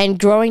 And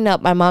growing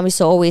up, my mom used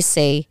to always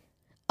say,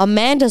 a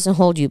man doesn't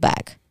hold you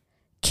back.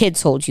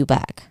 Kids hold you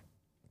back.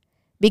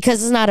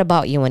 Because it's not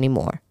about you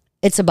anymore.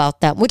 It's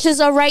about them, which is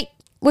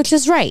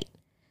right.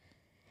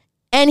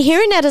 And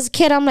hearing that as a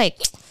kid, I'm like,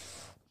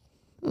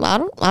 I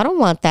don't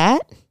want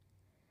that.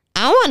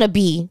 I want to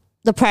be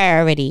the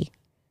priority.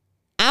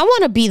 I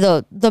want to be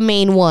the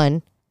main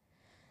one.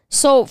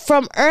 So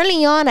from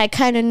early on, I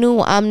kind of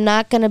knew I'm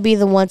not going to be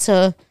the one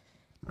to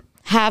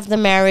have the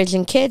marriage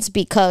and kids,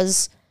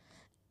 because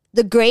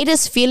the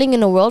greatest feeling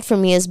in the world for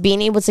me is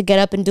being able to get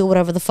up and do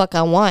whatever the fuck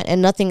I want,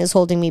 and nothing is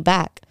holding me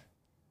back.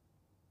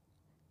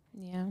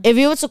 Yeah. If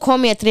you were to call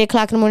me at 3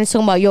 o'clock in the morning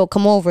talking about, yo,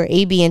 come over,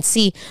 A, B, and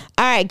C.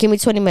 All right, give me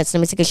 20 minutes. Let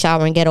me take a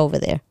shower and get over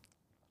there.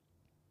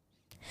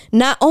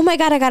 Not, oh my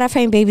God, I got to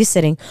find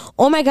babysitting.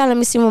 Oh my God, let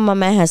me see what my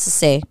man has to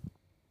say.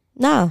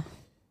 Nah,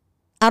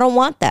 I don't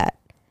want that.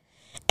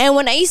 And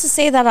when I used to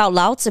say that out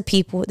loud to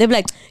people, they'd be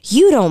like,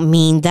 you don't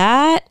mean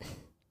that.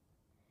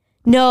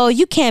 No,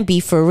 you can't be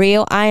for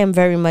real. I am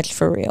very much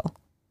for real.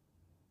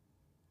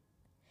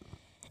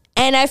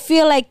 And I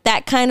feel like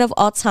that kind of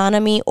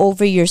autonomy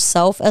over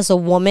yourself as a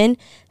woman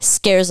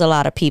scares a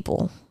lot of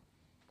people.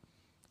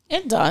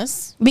 It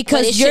does.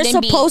 Because you're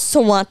supposed to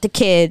want the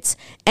kids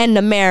and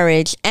the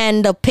marriage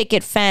and the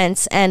picket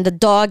fence and the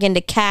dog and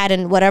the cat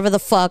and whatever the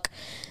fuck.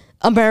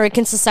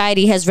 American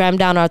society has rammed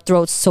down our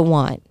throats to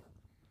want.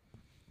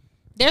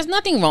 There's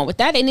nothing wrong with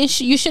that, and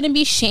you shouldn't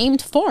be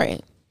shamed for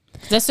it.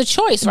 That's a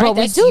choice, right? But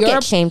we do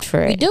get shamed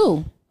for it. We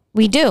do.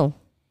 We do.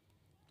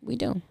 We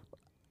do.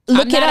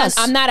 Look at us.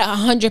 I'm not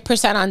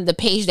 100% on the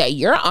page that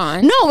you're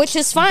on. No, which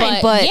is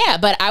fine. But yeah,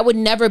 but I would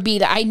never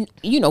be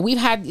we've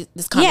had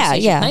this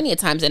conversation plenty of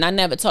times, and I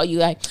never tell you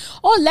like,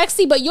 oh,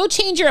 Lexi, but you'll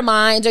change your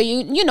mind, or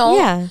you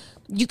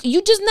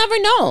just never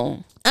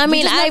know. I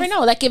mean, I never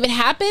know. Like if it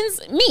happens,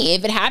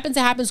 if it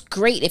happens,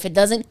 great. If it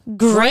doesn't,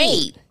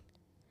 great.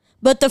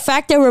 But the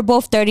fact that we're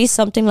both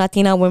 30-something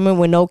Latina women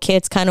with no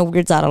kids kind of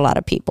weirds out a lot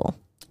of people.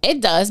 It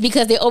does,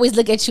 because they always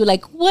look at you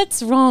like,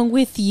 what's wrong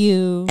with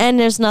you? And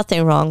there's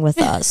nothing wrong with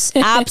us.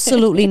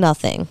 Absolutely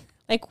nothing.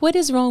 Like, what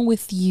is wrong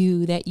with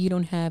you that you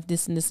don't have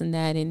this and this and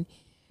that? And,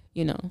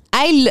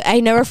 I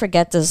never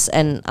forget this,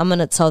 and I'm going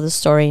to tell the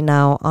story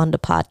now on the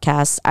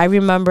podcast. I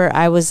remember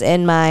I was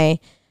in my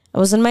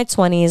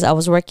 20s. I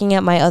was working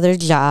at my other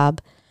job,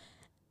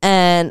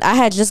 and I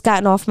had just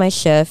gotten off my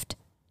shift.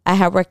 I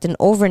had worked an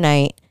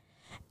overnight,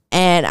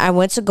 and I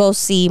went to go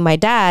see my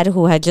dad,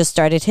 who had just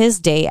started his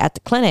day at the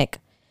clinic.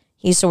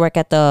 He used to work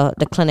at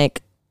the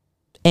clinic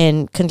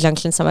in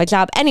conjunction to my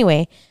job.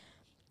 Anyway,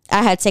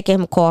 I had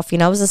taken him coffee,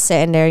 and I was just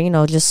sitting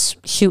there,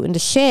 just shooting the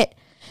shit.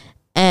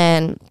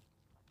 And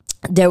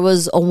there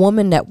was a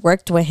woman that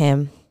worked with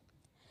him.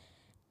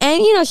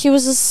 And, she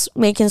was just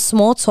making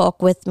small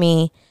talk with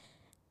me.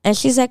 And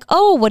she's like,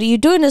 oh, what are you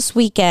doing this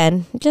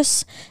weekend?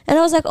 And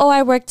I was like, oh,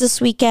 I work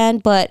this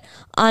weekend, but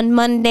on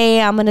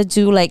Monday I'm going to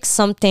do like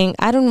something.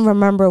 I don't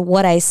remember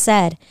what I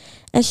said.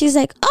 And she's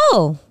like,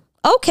 oh,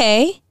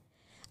 okay.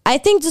 I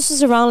think this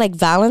was around like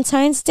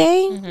Valentine's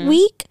Day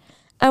week,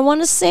 I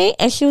want to say.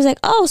 And she was like,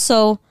 oh,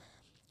 so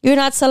you're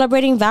not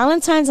celebrating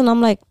Valentine's? And I'm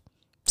like,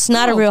 it's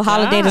not a real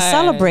holiday to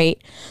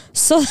celebrate.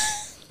 So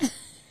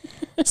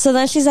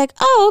then she's like,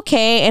 oh,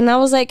 okay. And I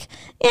was like,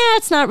 yeah,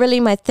 it's not really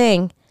my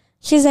thing.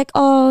 She's like,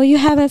 oh, you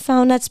haven't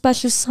found that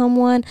special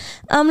someone?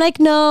 I'm like,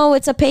 no,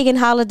 it's a pagan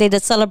holiday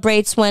that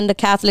celebrates when the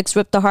Catholics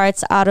rip the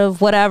hearts out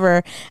of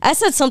whatever. I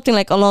said something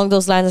like along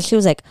those lines, and she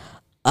was like,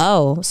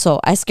 oh.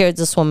 So I scared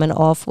this woman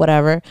off,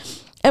 whatever.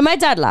 And my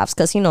dad laughs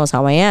because he knows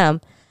how I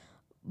am.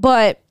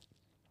 But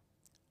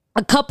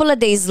a couple of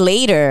days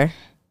later,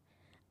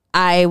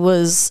 I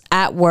was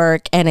at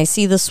work and I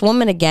see this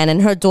woman again,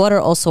 and her daughter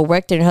also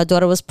worked there, and her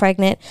daughter was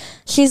pregnant.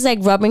 She's like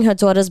rubbing her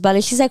daughter's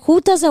belly. She's like,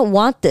 who doesn't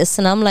want this?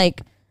 And I'm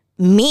like,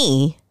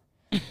 me.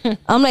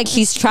 I'm like,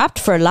 she's trapped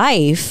for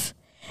life.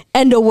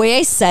 And the way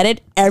I said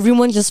it,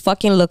 everyone just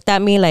fucking looked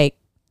at me like,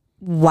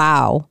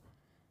 wow.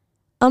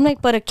 I'm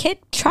like, but a kid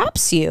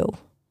traps you.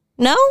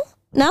 No?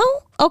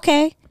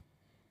 Okay.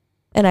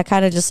 And I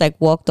kind of just like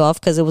walked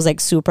off because it was like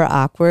super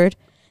awkward.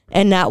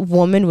 And that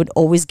woman would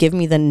always give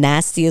me the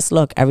nastiest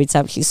look every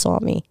time she saw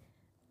me.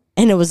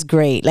 And it was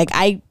great. Like,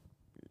 I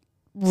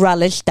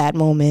relished that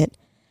moment.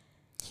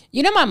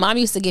 My mom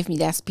used to give me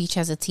that speech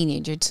as a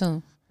teenager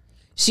too.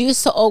 She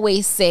used to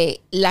always say,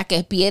 la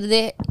que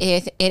pierde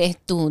eres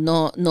tú,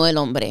 no el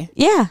hombre.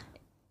 Yeah.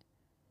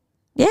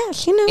 Yeah,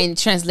 she knew. In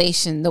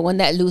translation, the one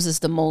that loses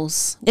the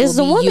most is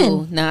the woman,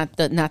 you, not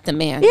the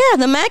man. Yeah,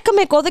 the man can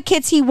make all the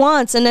kids he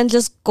wants and then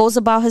just goes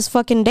about his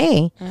fucking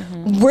day.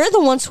 We're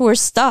the ones who are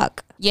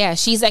stuck. Yeah,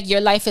 she's like,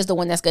 your life is the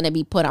one that's going to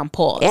be put on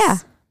pause. Yeah.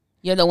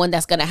 You're the one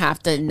that's going to have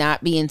to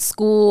not be in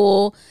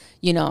school,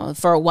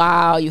 for a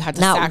while. You have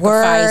to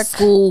sacrifice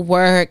school,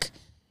 work.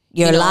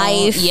 Your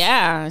life.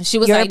 Yeah. She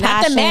was like,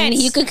 not the man.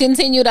 He could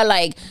continue to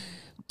like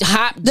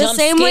hop, jump,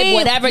 skip,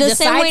 whatever. The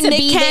same way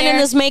Nick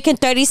Cannon is making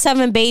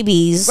 37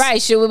 babies.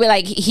 Right. She would be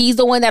like, he's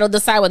the one that'll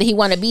decide whether he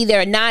want to be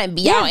there or not and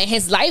be out in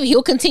his life.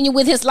 He'll continue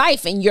with his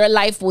life, and your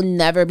life will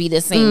never be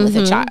the same with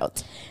a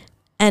child.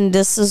 And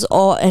this is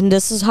how it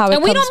comes.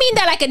 And we don't mean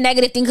that like a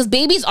negative thing, because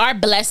babies are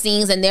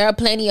blessings, and there are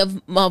plenty of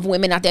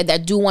women out there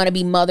that do want to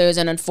be mothers,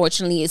 and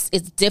unfortunately it's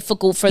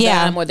difficult for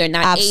them, or they're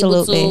not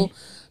able to.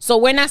 So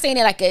we're not saying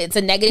it like it's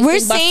a negative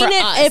thing, but for us. We're saying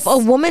it if a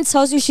woman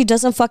tells you she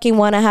doesn't fucking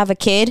want to have a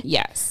kid.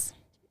 Yes.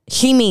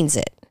 She means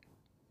it.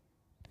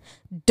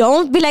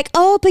 Don't be like,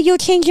 oh, but you'll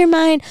change your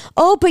mind.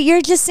 Oh, but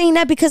you're just saying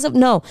that because of...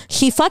 No,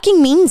 she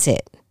fucking means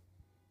it.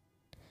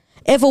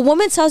 If a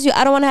woman tells you,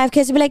 I don't want to have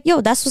kids, you'll be like,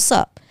 yo, that's what's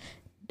up.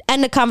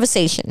 End the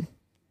conversation.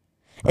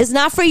 It's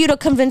not for you to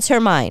convince her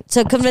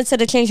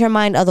to change her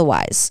mind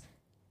otherwise.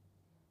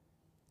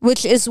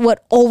 Which is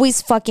what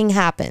always fucking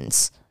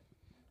happens.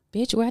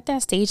 Bitch, we're at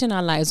that stage in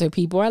our lives where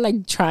people are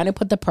like trying to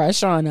put the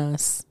pressure on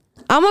us.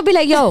 I'm gonna be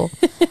like, yo,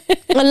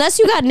 unless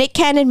you got Nick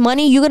Cannon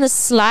money, you're gonna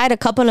slide a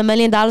couple of $1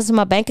 million in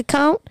my bank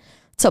account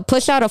to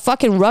push out a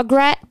fucking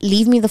Rugrat?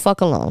 Leave me the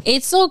fuck alone.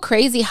 It's so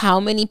crazy how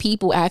many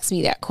people ask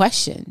me that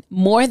question.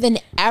 More than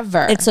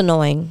ever. It's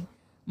annoying.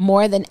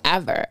 More than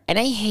ever. And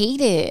I hate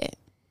it.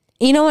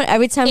 You know what?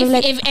 Every time I'm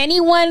like... If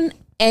anyone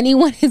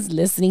is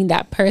listening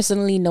that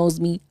personally knows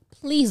me,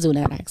 please do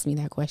not ask me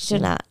that question.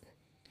 Do not.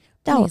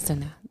 Don't. Please do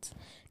not.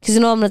 Because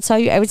I'm going to tell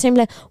you every time,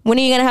 like, when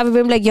are you going to have a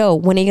baby? Like, yo,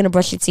 when are you going to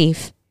brush your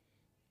teeth?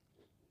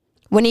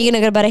 When are you going to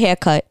get a better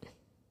haircut?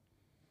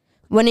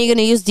 When are you going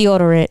to use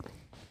deodorant?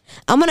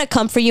 I'm gonna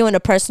come for you on a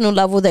personal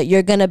level that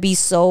you're gonna be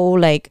so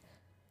like,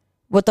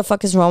 what the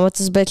fuck is wrong with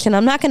this bitch? And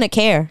I'm not gonna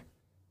care.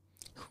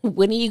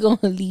 When are you gonna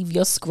leave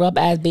your scrub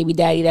ass baby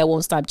daddy that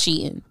won't stop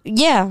cheating?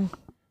 Yeah.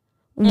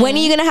 When are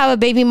you gonna have a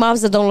baby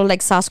moms that don't look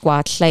like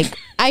Sasquatch? Like,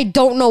 I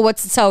don't know what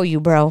to tell you,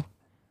 bro.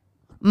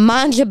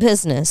 Mind your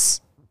business.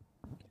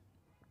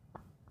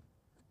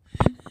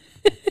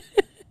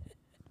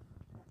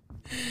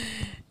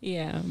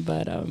 Yeah,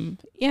 but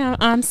yeah,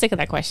 I'm sick of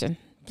that question.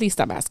 Please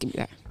stop asking me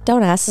that.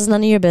 Don't ask. It's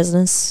none of your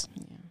business.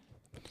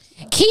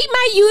 Keep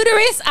my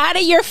uterus out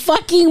of your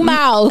fucking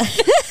mouth.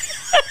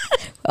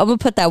 I'm gonna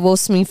put that Will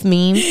Smith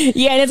meme.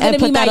 Yeah, and it's gonna And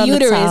be put that my on the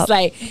uterus. top.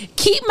 Like,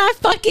 keep my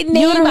fucking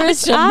name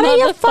Uterus out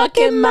your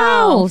motherfucking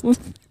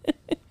mouth.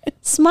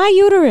 It's my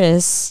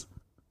uterus.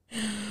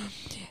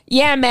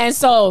 Yeah, man.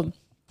 So,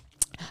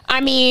 I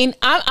mean,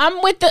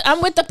 I'm with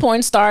the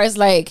porn stars.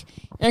 Like,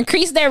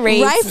 increase their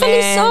rates, Rightfully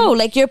man. so.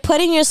 Like, you're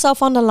putting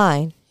yourself on the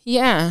line.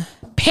 Yeah,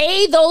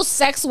 pay those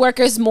sex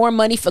workers more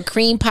money for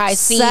cream pie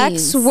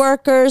scenes. Sex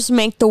workers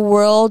make the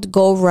world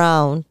go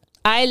round.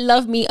 I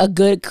love me a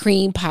good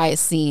cream pie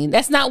scene.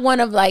 That's not one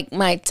of like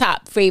my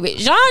top favorite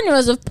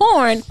genres of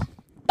porn,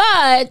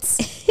 but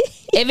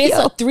if it's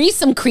a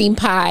threesome cream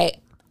pie,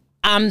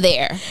 I'm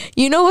there.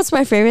 You know what's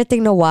my favorite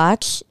thing to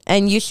watch?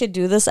 And you should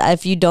do this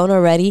if you don't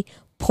already.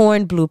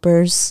 Porn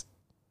bloopers.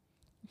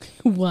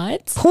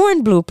 What?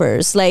 Porn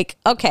bloopers. Like,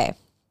 okay,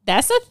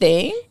 That's a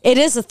thing. it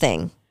is a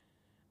thing.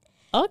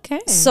 Okay.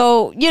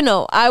 So, you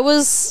know, I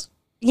was,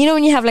 you know,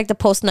 when you have like the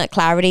post-nut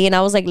clarity, and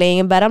I was like laying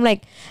in bed, I'm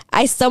like,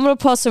 I stumbled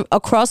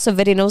across a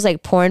video and it was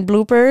like porn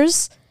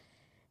bloopers.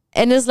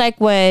 And it's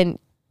like when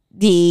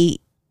the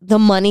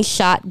money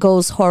shot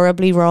goes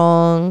horribly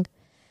wrong.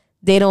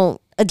 They don't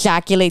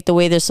ejaculate the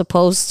way they're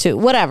supposed to,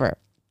 whatever.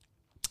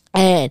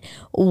 And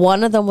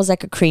one of them was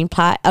like a cream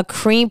pie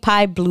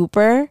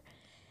blooper.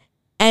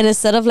 And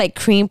instead of like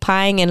cream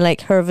pieing and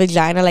like her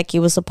vagina like he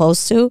was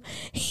supposed to,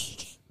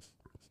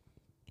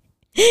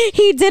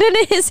 he did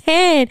it in his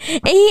hand,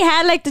 and he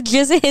had like the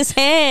jizz in his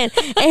hand,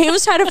 and he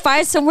was trying to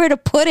find somewhere to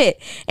put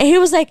it, and he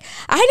was like,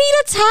 I need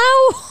a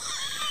towel.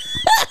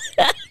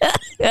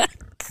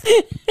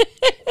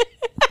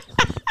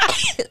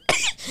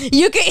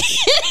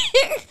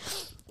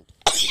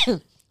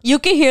 You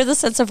can hear the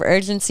sense of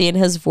urgency in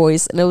his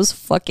voice, and it was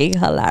fucking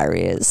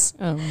hilarious.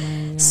 Oh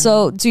my God.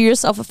 So do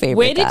yourself a favor,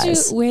 Where guys.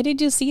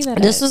 did you see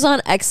that? This at? was on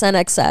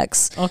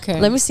XNXX. Okay.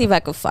 Let me see if I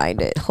can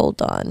find it.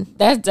 Hold on.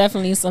 That's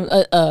definitely some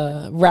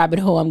rabbit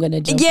hole I'm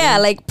gonna jump Yeah,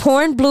 in. like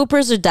porn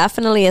bloopers are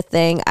definitely a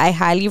thing. I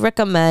highly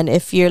recommend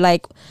if you're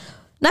like,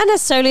 not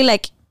necessarily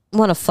like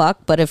want to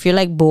fuck, but if you're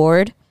like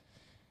bored.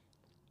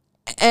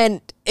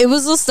 And it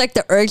was just like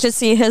the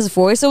urgency in his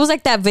voice. It was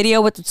like that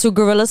video with the two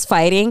gorillas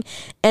fighting,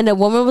 and the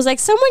woman was like,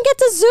 "Someone get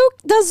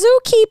the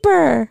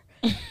zookeeper."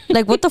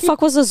 Like, what the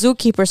fuck was the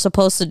zookeeper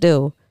supposed to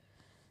do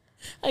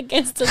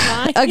against the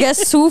line.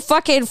 against two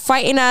fucking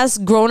fighting ass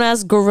grown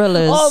ass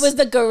gorillas? Oh, it was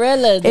the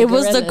gorillas. It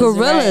was the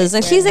gorillas, right,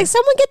 and she's like,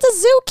 "Someone get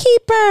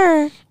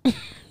the zookeeper."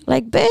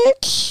 Like,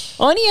 bitch.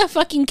 only a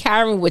fucking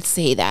Karen would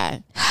say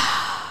that.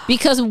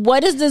 Because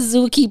what is the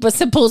zookeeper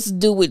supposed to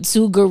do with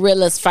two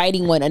gorillas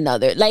fighting one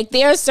another? Like,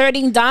 they're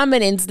asserting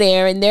dominance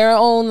there in their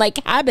own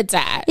like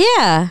habitat.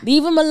 Yeah.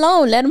 Leave them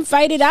alone. Let them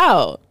fight it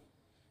out.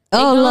 They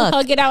Oh, gonna look.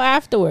 hug it out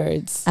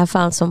afterwards. I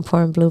found some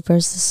porn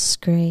bloopers. This is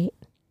great.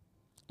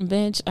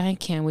 Bitch, I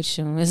can't with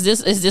you. Is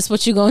this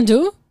what you gonna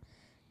do?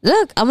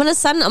 Look, I'm gonna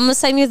send you I'm gonna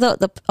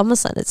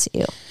send it to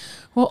you.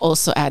 We'll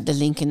also add the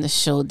link in the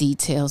show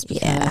details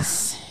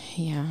because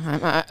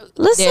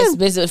Listen.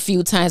 there's a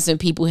few times when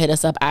people hit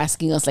us up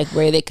asking us like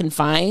where they can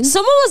find.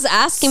 Someone was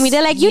asking me,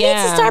 they're like, you need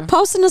to start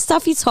posting the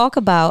stuff you talk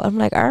about. I'm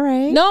like, all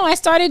right. No, I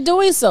started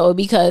doing so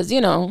because,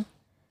 you know,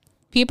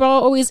 people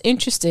are always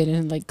interested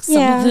in like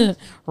some of the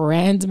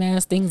random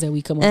ass things that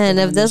we come up with. And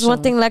if on there's the one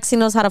show. thing Lexi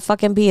knows how to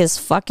fucking be, is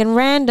fucking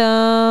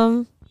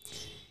random.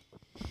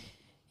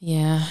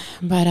 Yeah,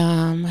 but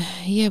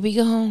yeah, we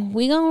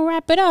gonna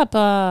wrap it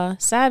up.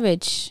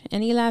 Savage,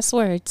 any last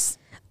words?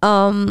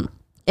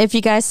 If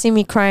you guys see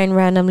me crying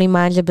randomly,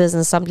 mind your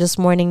business. I'm just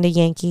mourning the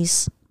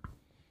Yankees.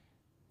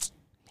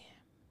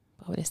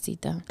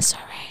 Pobrecita. It's all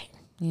right.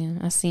 Yeah,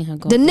 I seen her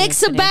go. The through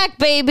Knicks it are today. back,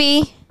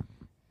 baby.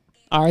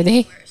 Are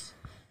they?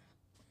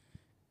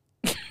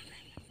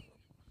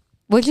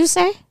 What'd you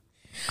say?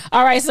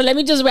 All right, so let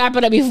me just wrap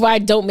it up before I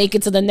don't make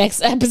it to the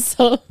next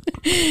episode.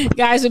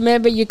 Guys,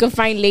 remember you can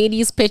find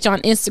Ladies Pitch on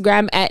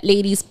Instagram at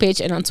Ladies Pitch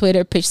and on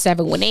Twitter,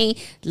 Pitch718.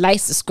 Like,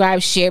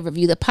 subscribe, share,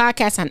 review the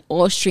podcast on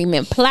all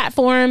streaming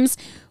platforms.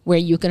 Where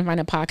you can find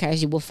a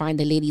podcast, you will find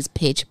the Ladies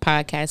Pitch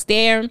podcast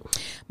there.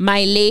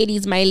 My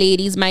ladies,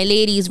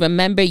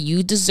 remember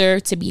you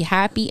deserve to be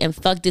happy and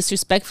fuck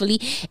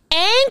disrespectfully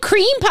and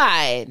cream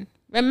pie.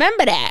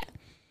 Remember that.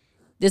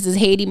 This is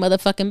Haiti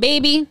motherfucking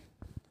baby.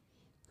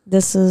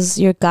 This is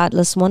your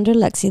godless wonder,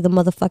 Lexi the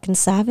motherfucking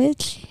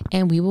savage.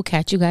 And we will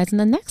catch you guys in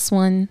the next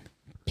one.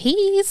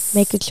 Peace.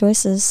 Make your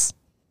choices.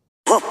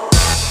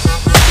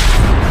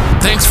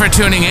 Thanks for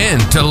tuning in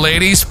to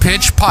Ladies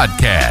Pitch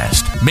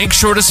Podcast. Make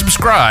sure to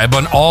subscribe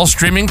on all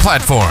streaming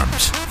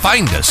platforms.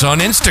 Find us on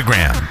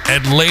Instagram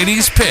at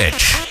Ladies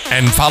Pitch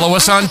and follow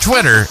us on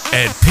Twitter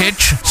at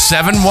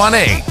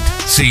Pitch718.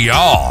 See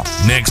y'all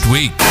next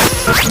week.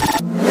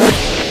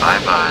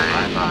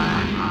 Bye-bye.